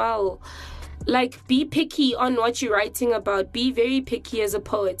won't do well. Like, be picky on what you're writing about. Be very picky as a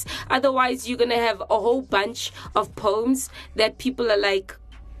poet. Otherwise, you're gonna have a whole bunch of poems that people are like,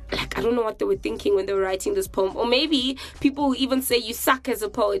 I don't know what they were thinking when they were writing this poem. Or maybe people will even say you suck as a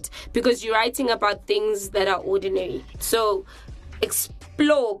poet because you're writing about things that are ordinary. So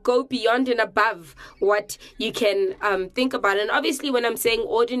explore, go beyond and above what you can think about. And obviously when I'm saying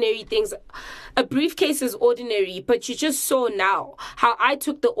ordinary things, a briefcase is ordinary, but you just saw now how I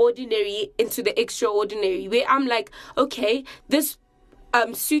took the ordinary into the extraordinary, where I'm like, okay, this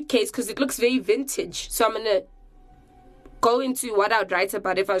suitcase, because it looks very vintage, so I'm gonna go into what I would write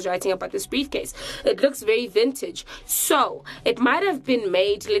about if I was writing about this briefcase. It looks very vintage. So it might have been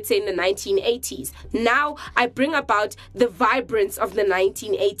made, let's say, in the 1980s. Now I bring about the vibrance of the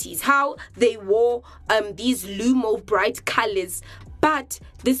 1980s, how they wore these lumo bright colors, but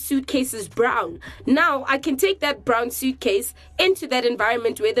the suitcase is brown. Now I can take that brown suitcase into that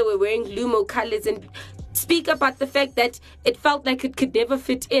environment where they were wearing lumo colors and speak about the fact that it felt like it could never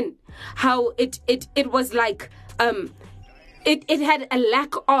fit in. How it was like it had a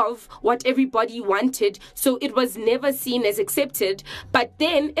lack of what everybody wanted, so it was never seen as accepted. But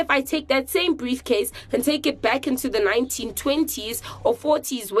then if I take that same briefcase and take it back into the 1920s or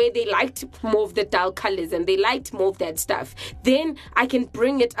 40s, where they liked more of the dull colors and they liked more of that stuff, then I can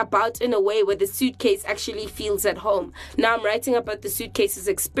bring it about in a way where the suitcase actually feels at home. Now I'm writing about the suitcase's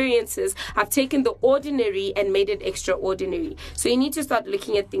experiences. I've taken the ordinary and made it extraordinary. So you need to start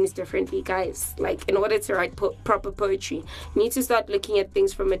looking at things differently, guys. Like, in order to write proper poetry, you need to start looking at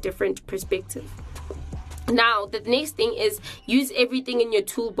things from a different perspective. Now, the next thing is use everything in your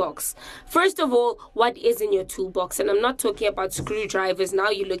toolbox. First of all, what is in your toolbox? And I'm not talking about screwdrivers. Now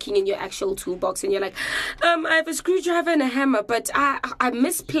you're looking in your actual toolbox and you're like, I have a screwdriver and a hammer, but I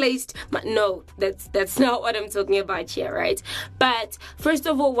misplaced my... No, that's not what I'm talking about here, right? But first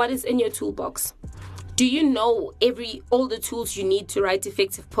of all, what is in your toolbox? Do you know all the tools you need to write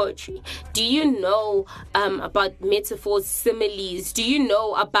effective poetry? Do you know about metaphors, similes? Do you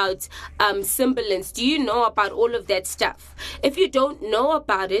know about symbolisms? Do you know about all of that stuff? If you don't know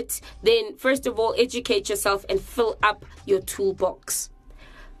about it, then first of all, educate yourself and fill up your toolbox.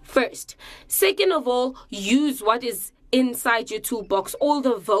 First. Second of all, use what is inside your toolbox, all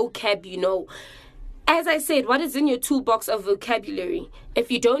the vocab you know. As I said, what is in your toolbox of vocabulary?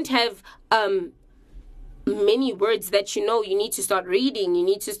 If you don't have many words that you know, you need to start reading. You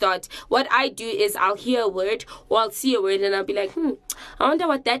need to start. What I do is I'll hear a word or I'll see a word and I'll be like, I wonder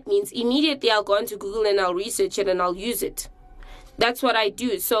what that means. Immediately I'll go onto Google and I'll research it and I'll use it. That's what I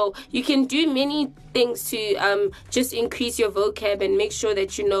do. So you can do many things to just increase your vocab and make sure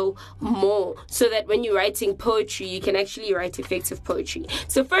that you know more, so that when you're writing poetry, you can actually write effective poetry.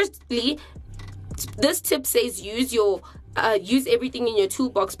 So firstly, this tip says use everything in your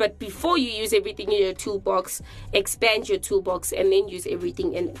toolbox, but before you use everything in your toolbox, expand your toolbox and then use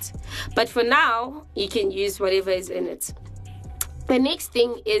everything in it. But for now, you can use whatever is in it. The next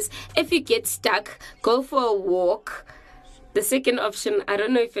thing is, if you get stuck, go for a walk. The second option, I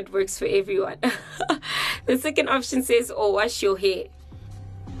don't know if it works for everyone. The second option says, wash your hair.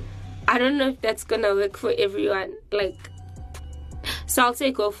 I don't know if that's gonna work for everyone. So I'll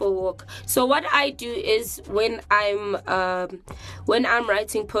say go for a walk. So what I do is when I'm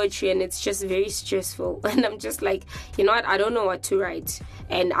writing poetry and it's just very stressful and I'm just like, you know what, I don't know what to write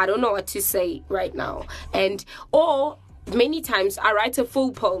and I don't know what to say right now. Or many times I write a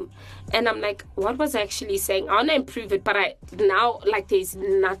full poem and I'm like, what was I actually saying? I want to improve it, but there's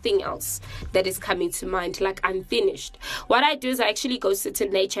nothing else that is coming to mind. I'm finished. What I do is I actually go sit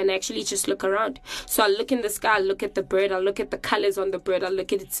in nature and actually just look around. So I'll look in the sky, I'll look at the bird, I'll look at the colors on the bird, I'll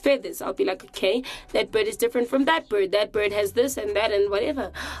look at its feathers. I'll be like, okay, that bird is different from that bird. That bird has this and that and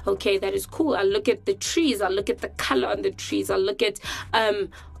whatever. Okay, that is cool. I'll look at the trees, I'll look at the color on the trees, I'll look at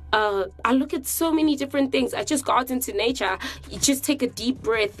I look at so many different things. I just go out into nature. You just take a deep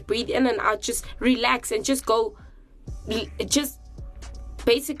breath, breathe in and out, just relax and just go,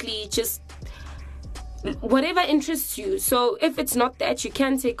 basically whatever interests you. So if it's not that, you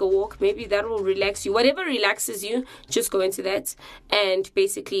can take a walk. Maybe that will relax you. Whatever relaxes you, just go into that and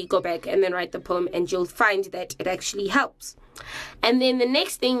basically go back and then write the poem, and you'll find that it actually helps. And then the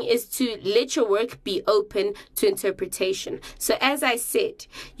next thing is to let your work be open to interpretation. So as I said,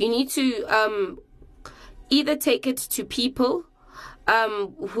 you need to either take it to people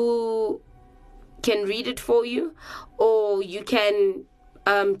who can read it for you, or you can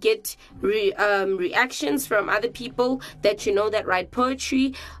get reactions from other people that you know that write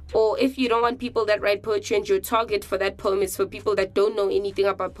poetry. Or if you don't want people that write poetry and your target for that poem is for people that don't know anything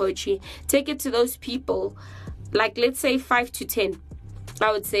about poetry, take it to those people. Let's say 5 to 10,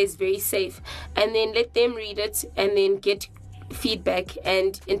 I would say is very safe. And then let them read it and then get feedback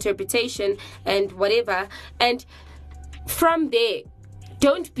and interpretation and whatever. And from there,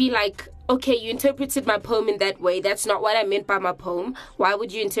 don't be like, okay, you interpreted my poem in that way. That's not what I meant by my poem. Why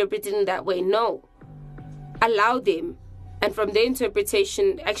would you interpret it in that way? No. Allow them. And from their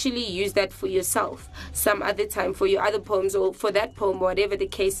interpretation, actually use that for yourself some other time, for your other poems or for that poem, whatever the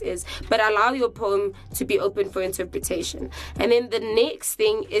case is. But allow your poem to be open for interpretation. And then the next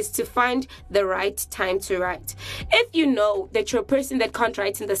thing is to find the right time to write. If you know that you're a person that can't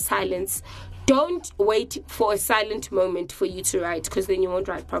write in the silence, don't wait for a silent moment for you to write, because then you won't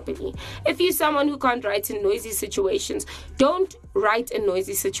write properly. If you're someone who can't write in noisy situations, don't write in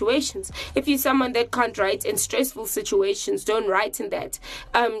noisy situations. If you're someone that can't write in stressful situations, don't write in that.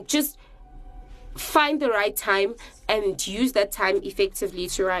 Just find the right time and use that time effectively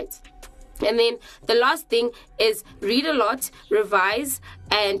to write. And then the last thing is read a lot, revise,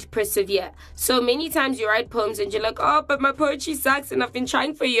 and persevere. So many times you write poems and you're like, oh, but my poetry sucks and I've been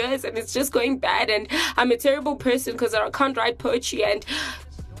trying for years and it's just going bad and I'm a terrible person because I can't write poetry. And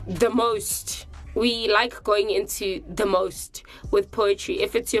the most, we like going into the most with poetry.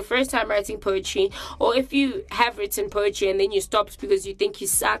 If it's your first time writing poetry, or if you have written poetry and then you stopped because you think you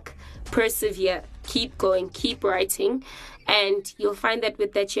suck, persevere, keep going, keep writing. And you'll find that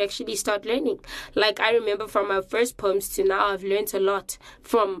with that, you actually start learning. I remember from my first poems to now, I've learned a lot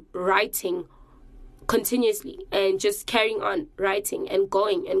from writing continuously and just carrying on writing and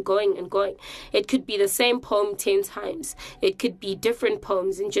going and going and going. It could be the same poem 10 times. It could be different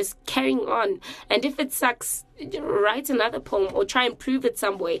poems and just carrying on. And if it sucks, write another poem or try and improve it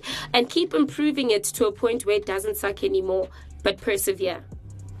some way and keep improving it to a point where it doesn't suck anymore, but persevere.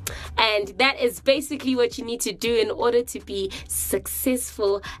 And that is basically what you need to do in order to be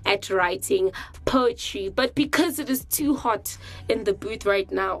successful at writing poetry. But because it is too hot in the booth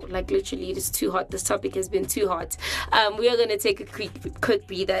right now, like literally it is too hot, this topic has been too hot, we are going to take a quick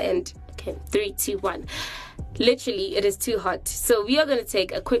breather and, okay, 3, 2, 1. Literally, it is too hot. So we are going to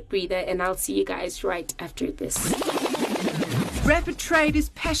take a quick breather and I'll see you guys right after this. Rapid Trade is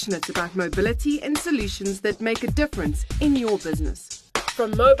passionate about mobility and solutions that make a difference in your business.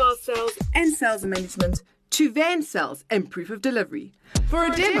 From mobile sales and sales management to van sales and proof of delivery. For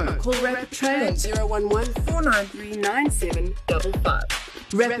a demo, call Rapid Trade on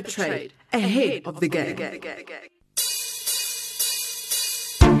 011-493-9755. Rapid Trade, ahead of the game.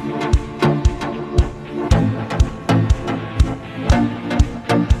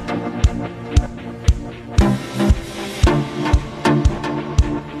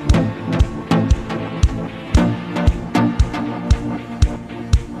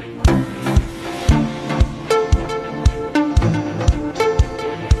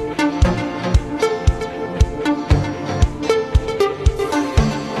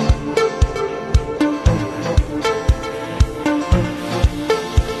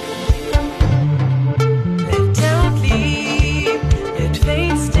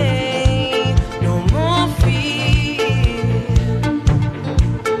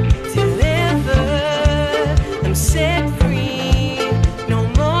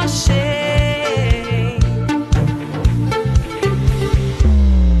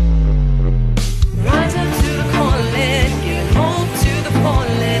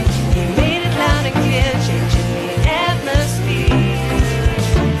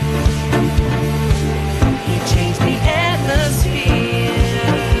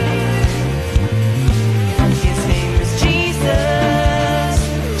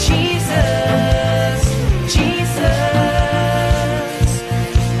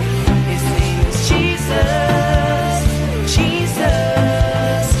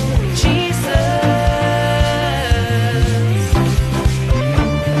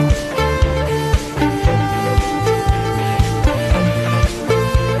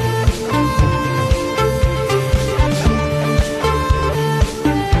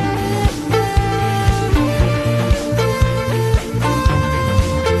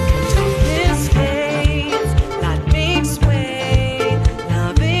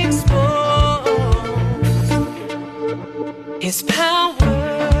 His power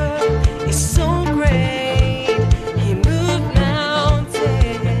is so great, he moved mountains.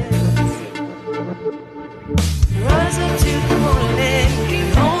 Rise up to the morning,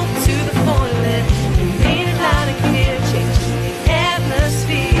 came home to the fallen. He made it loud and clear, changing the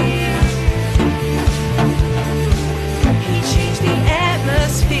atmosphere. He changed the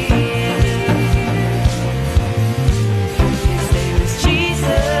atmosphere. His name is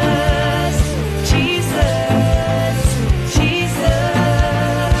Jesus, Jesus, Jesus.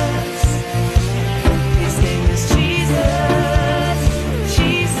 His name is Jesus,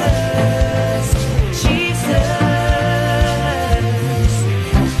 Jesus, Jesus.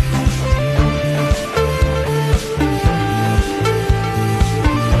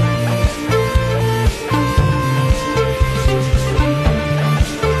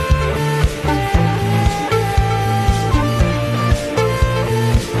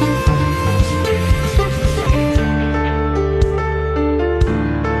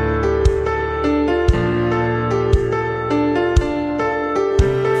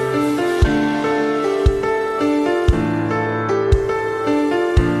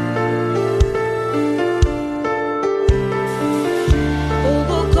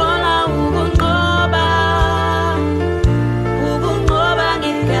 Ukukhona ukunqoba, ukunqoba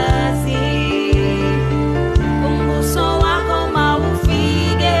ngegazi. Umbuso wakho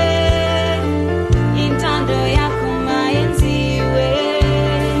mawufike, intando yakho mayenziwe.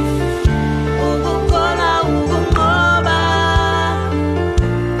 Ukukhona ukunqoba,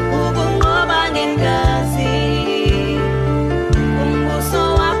 ukunqoba ngegazi. Umbuso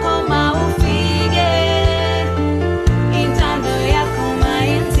wakho mawufike, intando yakho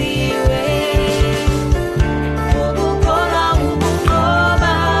mayenziwe. Ukukhona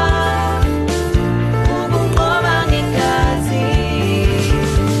ukunqoba, ukunqoba ngegazi.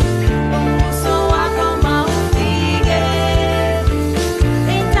 Umbuso wakho mawufike,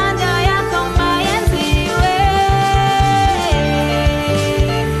 intando yakho mayenziwe.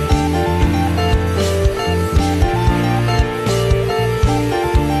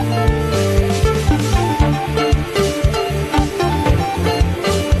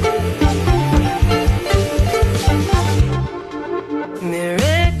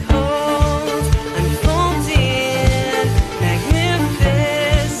 Miracles unfolding,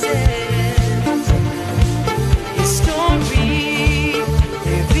 magnificent.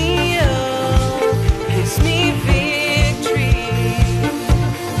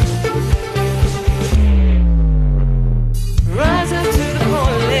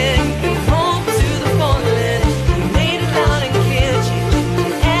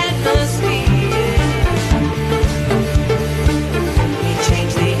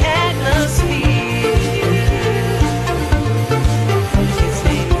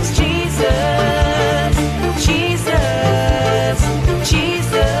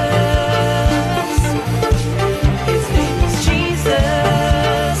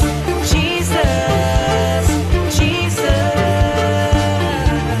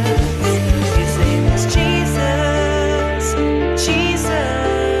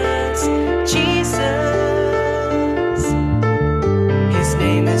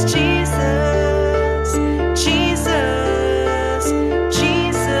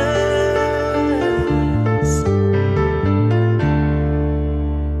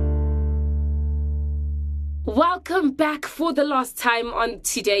 back for the last time on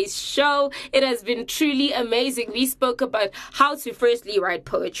today's show. It has been truly amazing. We spoke about how to firstly write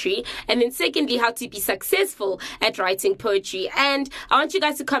poetry, and then secondly, how to be successful at writing poetry. And I want you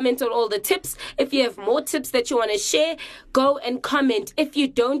guys to comment on all the tips. If you have more tips that you want to share, go and comment. If you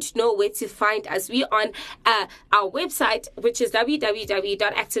don't know where to find us, we're on our website, which is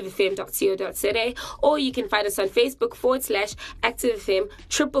www.activefm.co.za, or you can find us on Facebook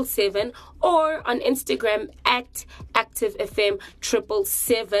 /ActiveFM777, or on Instagram at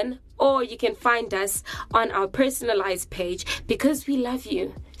ActiveFM777, or you can find us on our personalized page, because we love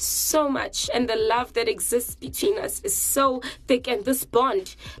you so much, and the love that exists between us is so thick, and this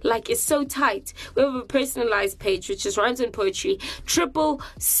bond is so tight. We have a personalized page, which is Rhymes and Poetry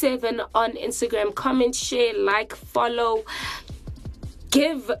 777 on Instagram. Comment, share, like, follow,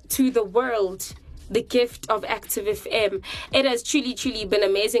 give to the world the gift of Active FM. It has truly, truly been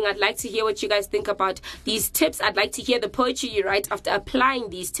amazing. I'd like to hear what you guys think about these tips. I'd like to hear the poetry you write after applying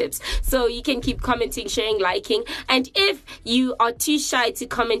these tips. So you can keep commenting, sharing, liking. And if you are too shy to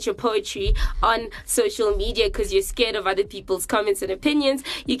comment your poetry on social media because you're scared of other people's comments and opinions,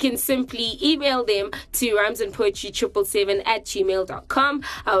 you can simply email them to rhymesandpoetry777@gmail.com.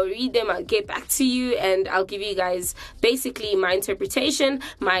 I'll read them, I'll get back to you, and I'll give you guys basically my interpretation,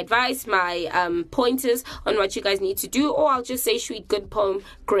 my advice, my pointers on what you guys need to do, or I'll just say sweet, good poem,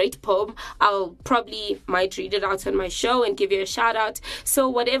 great poem. I'll might read it out on my show and give you a shout out. So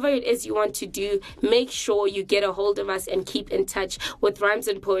whatever it is you want to do, make sure you get a hold of us and keep in touch with Rhymes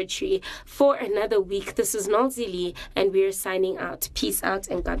and Poetry for another week. This is Noelzii, and we're signing out. Peace out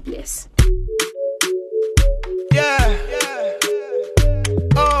and God bless. Yeah.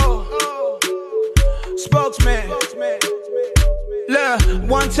 Oh. Spokesman. Look,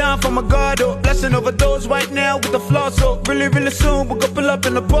 one time for my God, blessing over those right now with the floss. So really, really soon we'll go pull up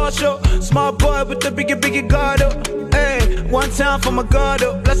in the Porsche. Small boy with the biggie God. Hey, one time for my God,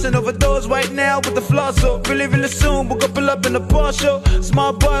 blessing over those right now with the floss. So really, really soon we'll go pull up in the Porsche.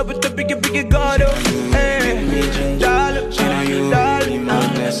 Small boy with the biggie God. Hey, dollar,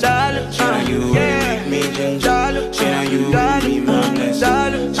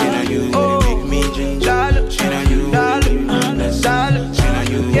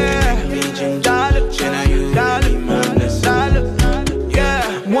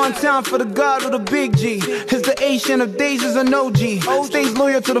 yeah, one time for the God with a big G. He's the Asian of days, is an OG. Stays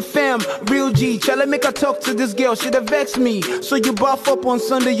loyal to the fam, real G. Shall I make her talk to this girl? She'd have vexed me. So you buff up on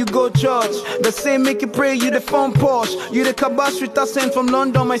Sunday, you go church. The same make you pray, you the phone Porsche. You the Kabash with a sent from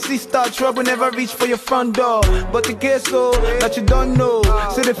London. My sister, trouble never reach for your front door. But the guess so that you don't know.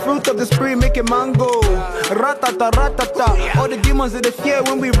 Say the fruit of the spirit make a mango. Ratata, ratata. All the demons that they fear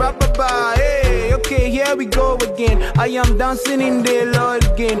when we rap about. Hey, okay, here we go again. I am dancing in the Lord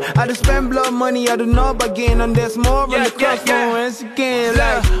again. I just spend blood money, I do not bargain. And there's more on the cross once again.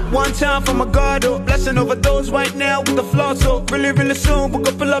 Like, one time for my God, blessing over those right now with the floss. So really, really soon we'll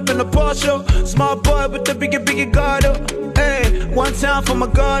go pull up in the Porsche. Small boy with the biggie God. Hey, one time for my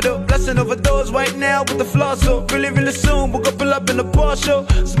God, blessing over those right now with the floss. So really, really soon we'll go pull up in the Porsche.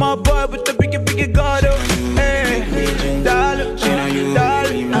 Small boy with the biggie God. Hey, dollar, dollar, yeah,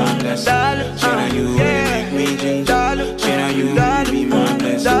 dollar, dollar,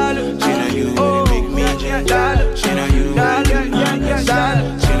 oh, dollar,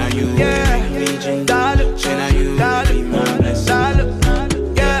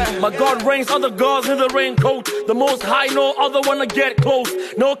 my God reigns, other gods in the raincoat. The most high, no other wanna get close.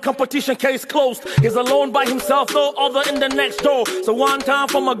 No competition, case closed. He's alone by himself, no other in the next door. So one time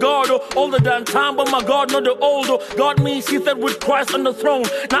for my God, older than time, but my God not the older. God me seated with Christ on the throne.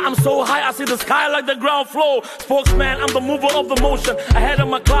 Now I'm so high, I see the sky like the ground floor. Spokesman, I'm the mover of the motion. Ahead of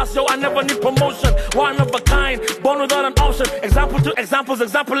my class, yo, I never need promotion. One of a kind, born without an option. Example to examples,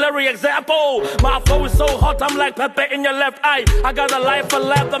 exemplary example. My flow is so hot, I'm like pepper in your left eye. I got a life for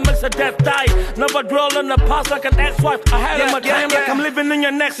life that makes a death die. Never dwell in the past like an ex-wife. I had my time like I'm living in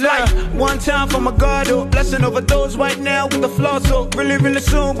your next life. One time for my God, blessing over those right now with the floss. So really, really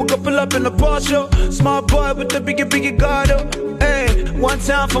soon we'll go pull up in the Porsche. Small boy with the biggie God. Hey, one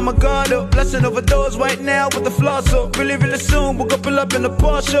time for my God, blessing over those right now with the floss. So really, really soon we'll go pull up in the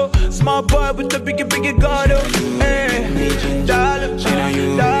Porsche. Small boy with the biggie God. Hey, dollar,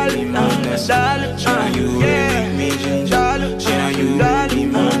 dollar, dollar, yeah, dollar, dollar,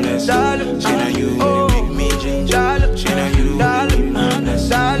 oh, dollar,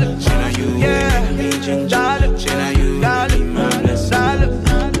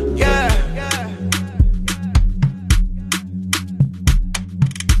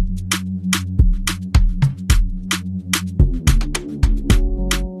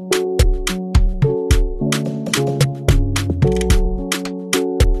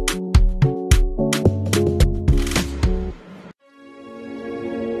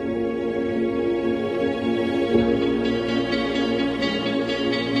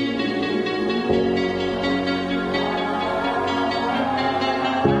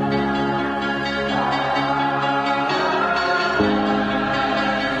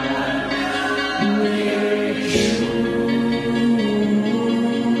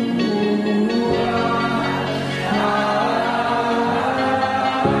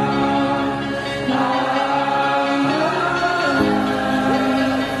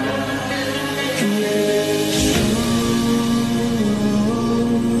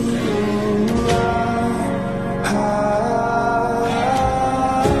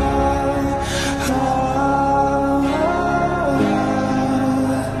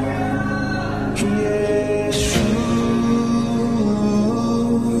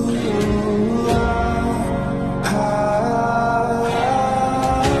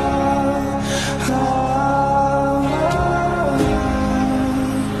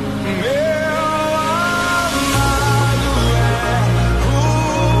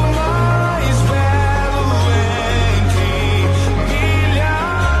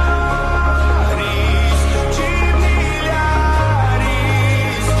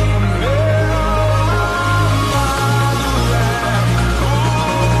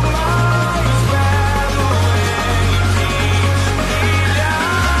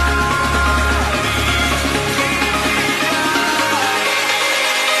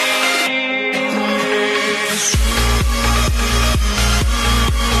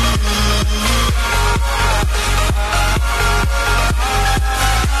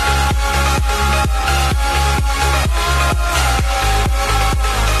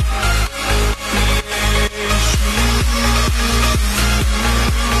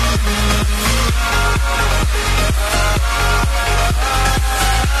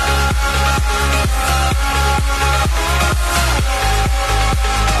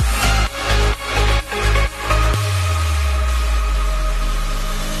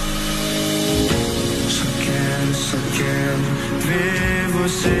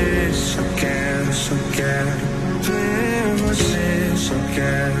 exist. I guess I get